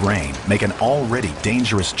cold rain make an already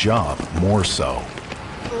dangerous job more so.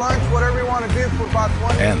 lunch, whatever you want to do for about 20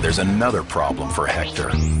 minutes. And there's another problem for Hector.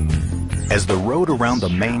 As the road around the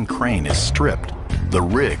main crane is stripped, the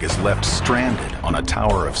rig is left stranded on a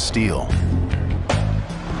tower of steel.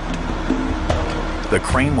 The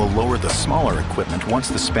crane will lower the smaller equipment once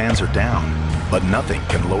the spans are down, but nothing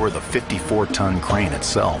can lower the 54-ton crane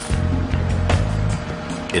itself.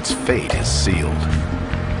 Its fate is sealed.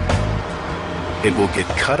 It will get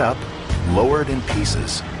cut up, lowered in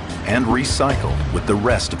pieces, and recycled with the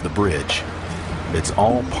rest of the bridge. It's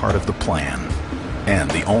all part of the plan, and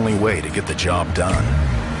the only way to get the job done.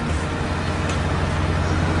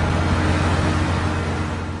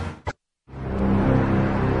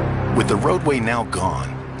 With the roadway now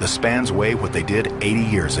gone, the spans weigh what they did 80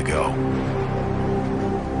 years ago.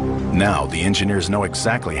 Now the engineers know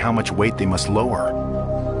exactly how much weight they must lower.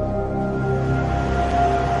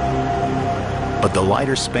 But the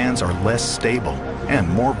lighter spans are less stable and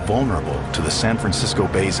more vulnerable to the San Francisco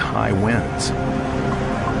Bay's high winds.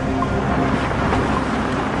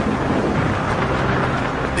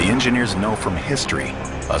 The engineers know from history,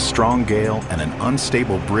 a strong gale and an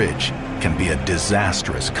unstable bridge can be a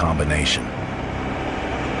disastrous combination.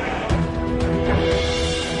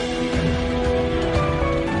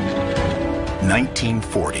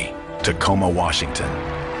 (1940), Tacoma, Washington.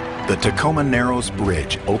 The Tacoma Narrows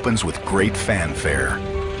Bridge opens with great fanfare.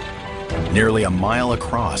 Nearly a mile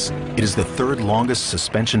across, it is the third longest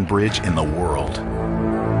suspension bridge in the world.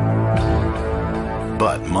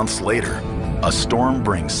 But months later, a storm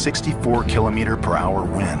brings 64 km/h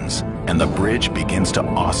winds, and the bridge begins to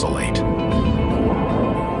oscillate.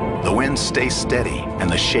 The winds stay steady, and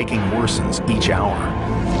the shaking worsens each hour.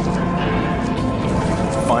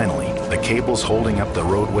 Finally, the cables holding up the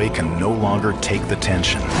roadway can no longer take the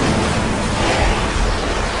tension.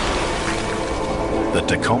 The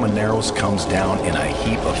Tacoma Narrows comes down in a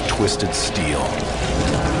heap of twisted steel.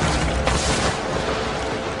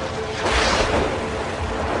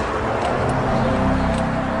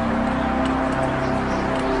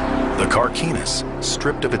 The Carquinez,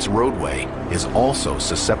 stripped of its roadway, is also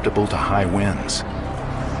susceptible to high winds.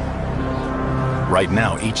 Right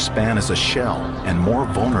now, each span is a shell and more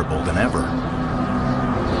vulnerable than ever.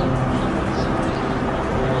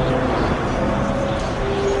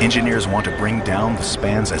 Engineers want to bring down the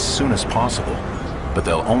spans as soon as possible, but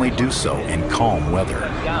they'll only do so in calm weather.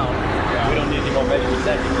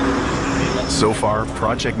 So far,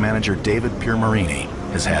 project manager David Piermarini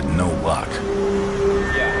has had no luck.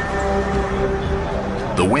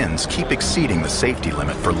 The winds keep exceeding the safety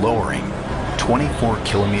limit for lowering, 24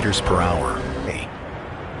 km/h.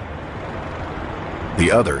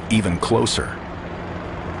 The other even closer.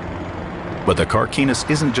 But the Carquinez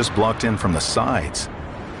isn't just blocked in from the sides.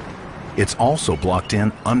 It's also blocked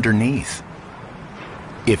in underneath.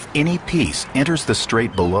 If any piece enters the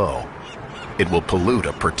strait below, it will pollute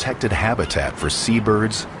a protected habitat for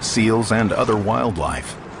seabirds, seals, and other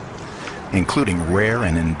wildlife, including rare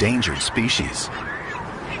and endangered species.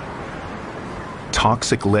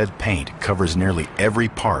 Toxic lead paint covers nearly every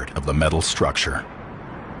part of the metal structure.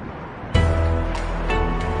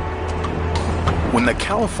 When the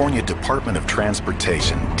California Department of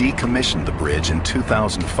Transportation decommissioned the bridge in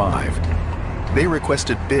 2005, they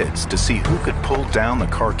requested bids to see who could pull down the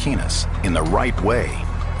Carquinez in the right way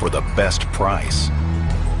for the best price.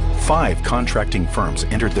 5 contracting firms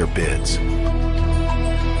entered their bids.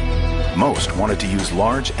 Most wanted to use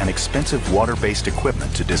large and expensive water-based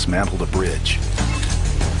equipment to dismantle the bridge.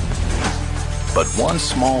 But one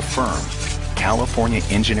small firm, California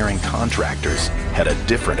Engineering Contractors, had a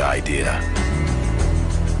different idea.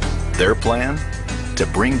 Their plan? To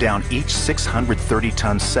bring down each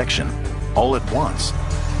 630-ton section all at once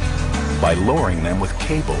by lowering them with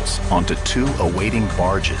cables onto 2 awaiting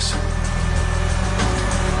barges.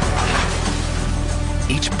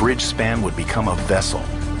 Each bridge span would become a vessel,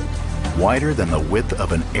 wider than the width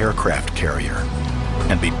of an aircraft carrier,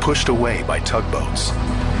 and be pushed away by tugboats.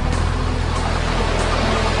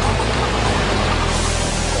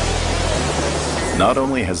 Not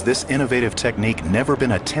only has this innovative technique never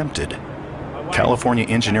been attempted, California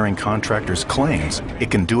Engineering Contractors claims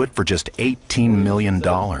it can do it for just $18 million,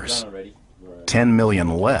 $10 million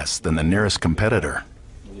less than the nearest competitor.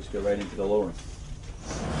 We'll just go right into the lower.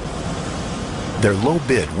 Their low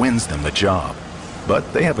bid wins them the job,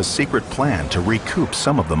 but they have a secret plan to recoup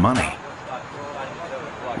some of the money.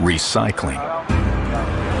 Recycling.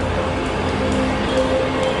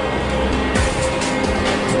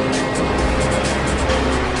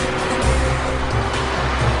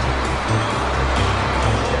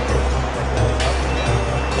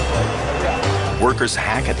 Workers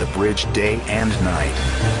hack at the bridge day and night.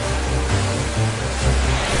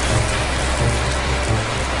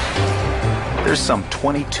 There's some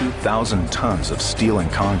 22,000 tons of steel and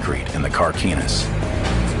concrete in the Carquinez.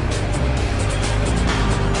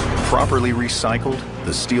 Properly recycled,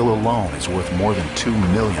 the steel alone is worth more than $2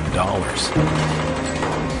 million.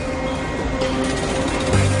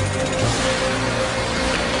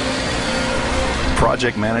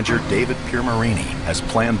 Project manager David Piermarini has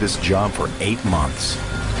planned this job for 8 months.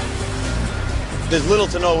 There's little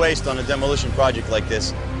to no waste on a demolition project like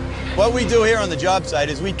this. What we do here on the job site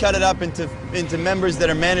is we cut it up into members that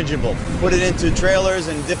are manageable, put it into trailers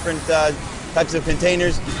and different types of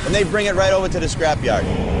containers, and they bring it right over to the scrapyard.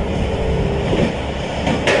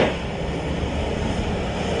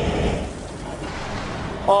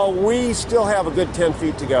 We still have a good 10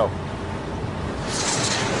 feet to go.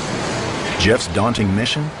 Jeff's daunting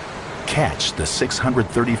mission? Catch the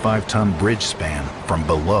 635-ton bridge span from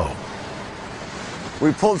below.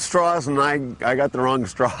 We pulled straws and I got the wrong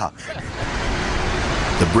straw.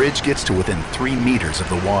 The bridge gets to within 3 meters of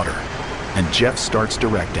the water, and Jeff starts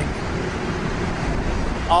directing.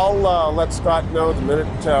 I'll let Scott know the minute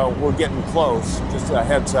we're getting close. Just a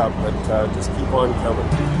heads up, but just keep on coming.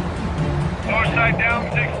 Lower side down,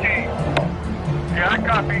 16. Yeah, I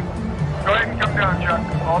copy. Go ahead and come down, Chuck.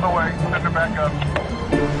 All the way. Send it back up.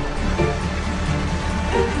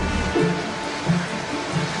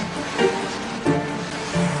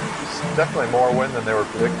 Definitely more wind than they were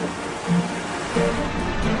predicting.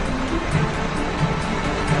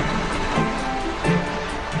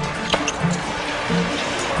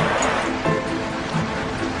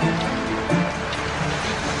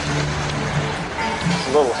 It's a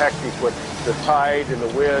little hectic with the tide and the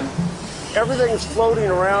wind. Everything's floating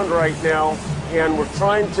around right now, and we're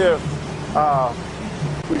trying to,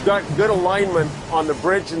 we've got good alignment on the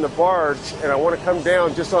bridge and the barge, and I want to come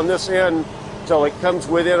down just on this end till it comes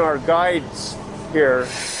within our guides here.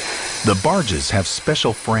 The barges have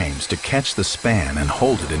special frames to catch the span and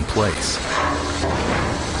hold it in place.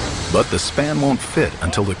 But the span won't fit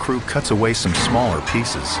until the crew cuts away some smaller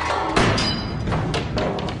pieces.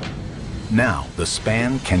 Now the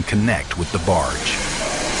span can connect with the barge.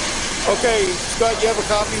 Okay, Scott, you have a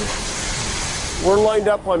copy? We're lined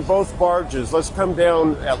up on both barges. Let's come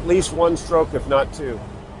down at least 1 stroke, if not 2.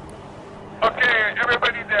 Okay,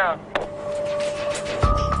 everybody down.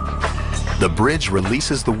 The bridge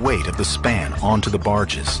releases the weight of the span onto the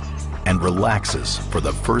barges and relaxes for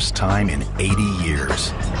the first time in 80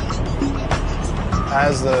 years.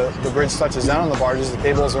 As the bridge touches down on the barges, the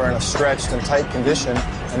cables are in a stretched and tight condition,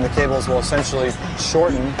 and the cables will essentially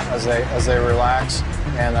shorten as they relax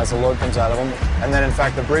and as the load comes out of them. And then, in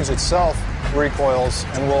fact, the bridge itself recoils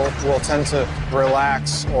and will tend to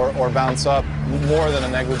relax or bounce up more than a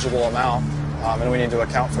negligible amount, and we need to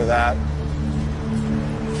account for that.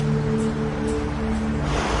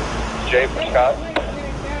 Jay for Scott.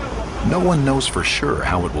 No one knows for sure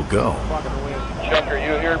how it will go. Chuck, are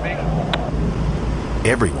you hearing me?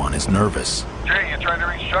 Everyone is nervous. Jay, you trying to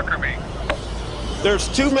reach Chuck or me? There's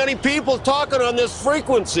too many people talking on this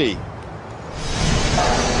frequency.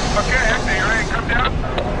 Okay, Hector, you ready to come down?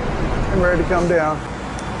 I'm ready to come down.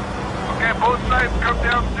 Okay, both sides come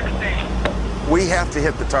down 16. We have to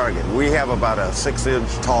hit the target. We have about a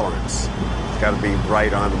 6-inch tolerance. It's got to be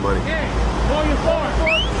right on the money.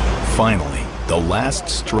 Finally, the last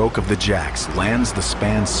stroke of the jacks lands the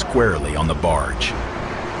span squarely on the barge.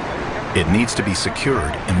 It needs to be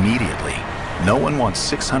secured immediately. No one wants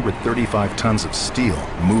 635 tons of steel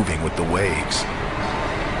moving with the waves.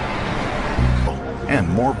 And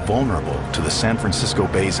more vulnerable to the San Francisco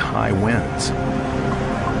Bay's high winds.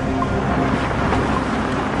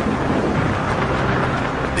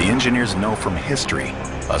 The engineers know from history,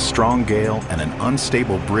 a strong gale and an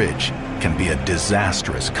unstable bridge can be a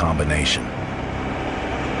disastrous combination.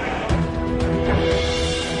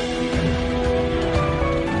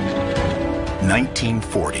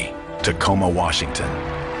 (1940), Tacoma, Washington.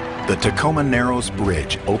 The Tacoma Narrows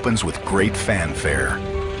Bridge opens with great fanfare.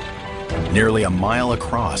 Nearly a mile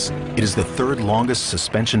across, it is the 3rd longest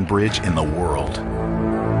suspension bridge in the world.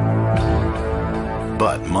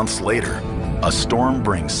 But months later, a storm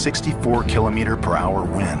brings 64 km/h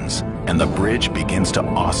winds, and the bridge begins to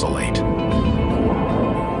oscillate.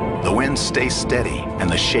 The wind stays steady, and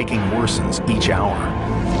the shaking worsens each hour.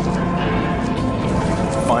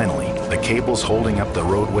 Finally, the cables holding up the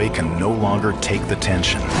roadway can no longer take the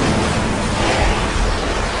tension.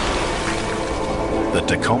 The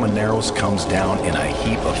Tacoma Narrows comes down in a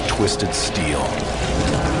heap of twisted steel.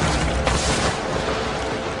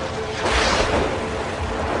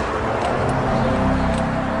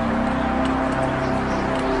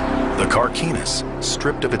 The Carquinez,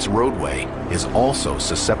 stripped of its roadway, is also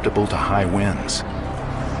susceptible to high winds.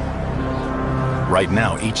 Right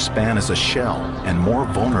now, each span is a shell and more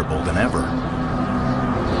vulnerable than ever.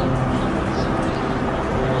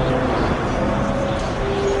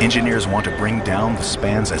 Engineers want to bring down the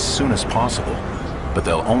spans as soon as possible, but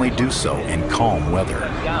they'll only do so in calm weather.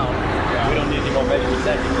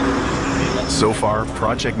 So far,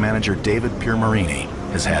 project manager David Piermarini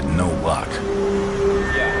has had no luck.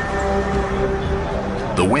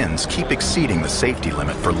 The winds keep exceeding the safety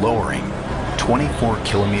limit for lowering, 24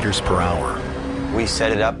 kilometers per hour. We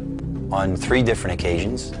set it up on 3 different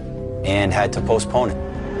occasions and had to postpone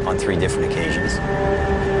it on 3 different occasions.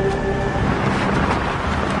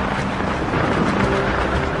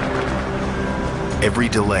 Every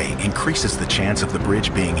delay increases the chance of the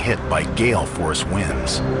bridge being hit by gale force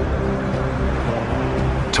winds.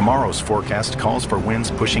 Tomorrow's forecast calls for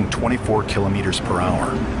winds pushing 24 kilometers per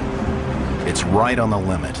hour. It's right on the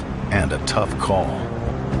limit and a tough call.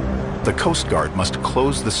 The Coast Guard must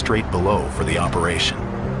close the strait below for the operation,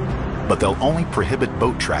 but they'll only prohibit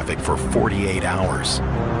boat traffic for 48 hours.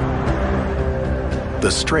 The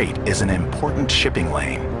strait is an important shipping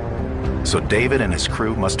lane, so David and his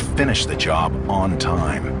crew must finish the job on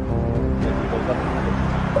time.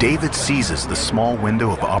 David seizes the small window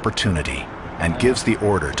of opportunity and gives the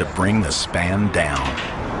order to bring the span down.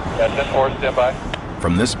 That's 10-4, stand by.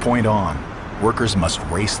 From this point on, workers must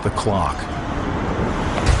race the clock.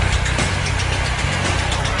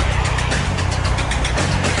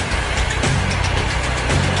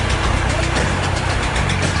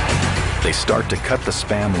 They start to cut the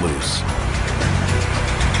span loose.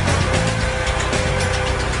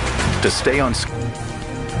 To stay on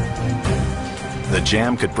the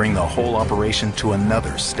jam could bring the whole operation to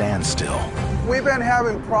another standstill. We've been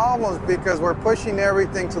having problems because we're pushing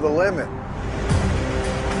everything to the limit.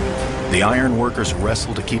 The iron workers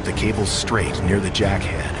wrestle to keep the cables straight near the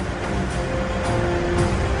jackhead.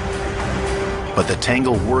 But the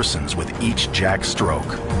tangle worsens with each jack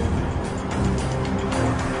stroke.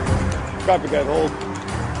 Copy that, hold.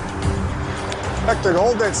 Hector,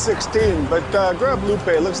 hold that 16, but grab Lupe.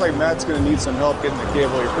 It looks like Matt's going to need some help getting the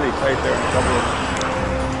cable. You're pretty tight there in a couple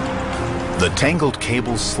of... The tangled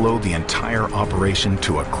cables slow the entire operation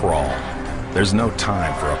to a crawl. There's no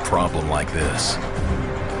time for a problem like this.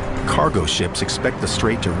 Cargo ships expect the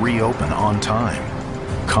strait to reopen on time.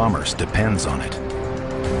 Commerce depends on it.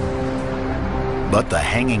 But the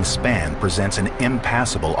hanging span presents an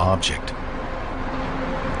impassable object.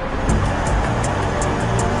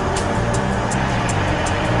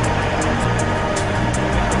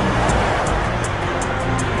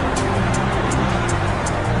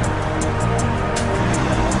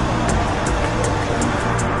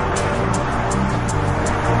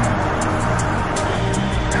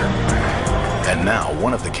 And now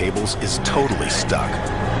one of the cables is totally stuck.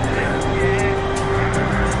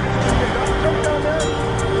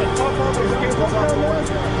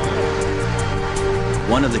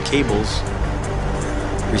 One of the cables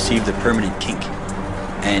received a permanent kink,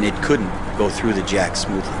 and it couldn't go through the jack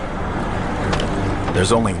smoothly.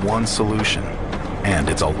 There's only one solution, and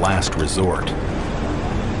it's a last resort.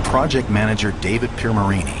 Project manager David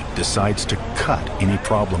Piermarini decides to cut any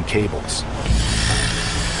problem cables.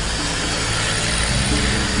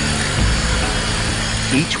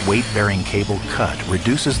 Each weight-bearing cable cut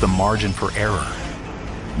reduces the margin for error.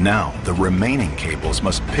 Now, the remaining cables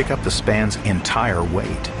must pick up the span's entire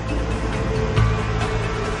weight.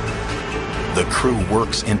 The crew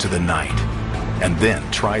works into the night and then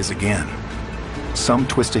tries again. Some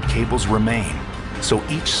twisted cables remain, so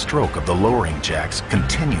each stroke of the lowering jacks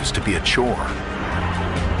continues to be a chore.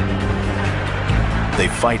 They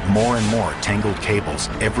fight more and more tangled cables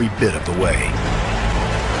every bit of the way.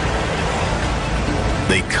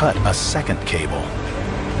 They cut a second cable.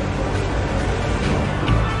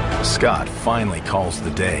 Scott finally calls the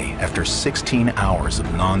day after 16 hours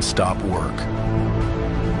of non-stop work.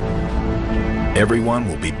 Everyone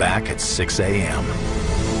will be back at 6 a.m.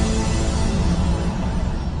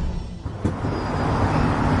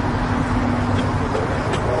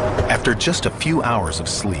 After just a few hours of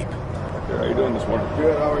sleep, How are you doing this morning?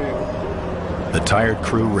 Good, how are you? the tired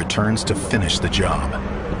crew returns to finish the job.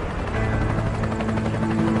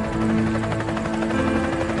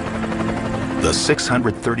 The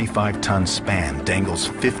 635-ton span dangles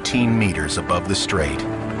 15 meters above the strait.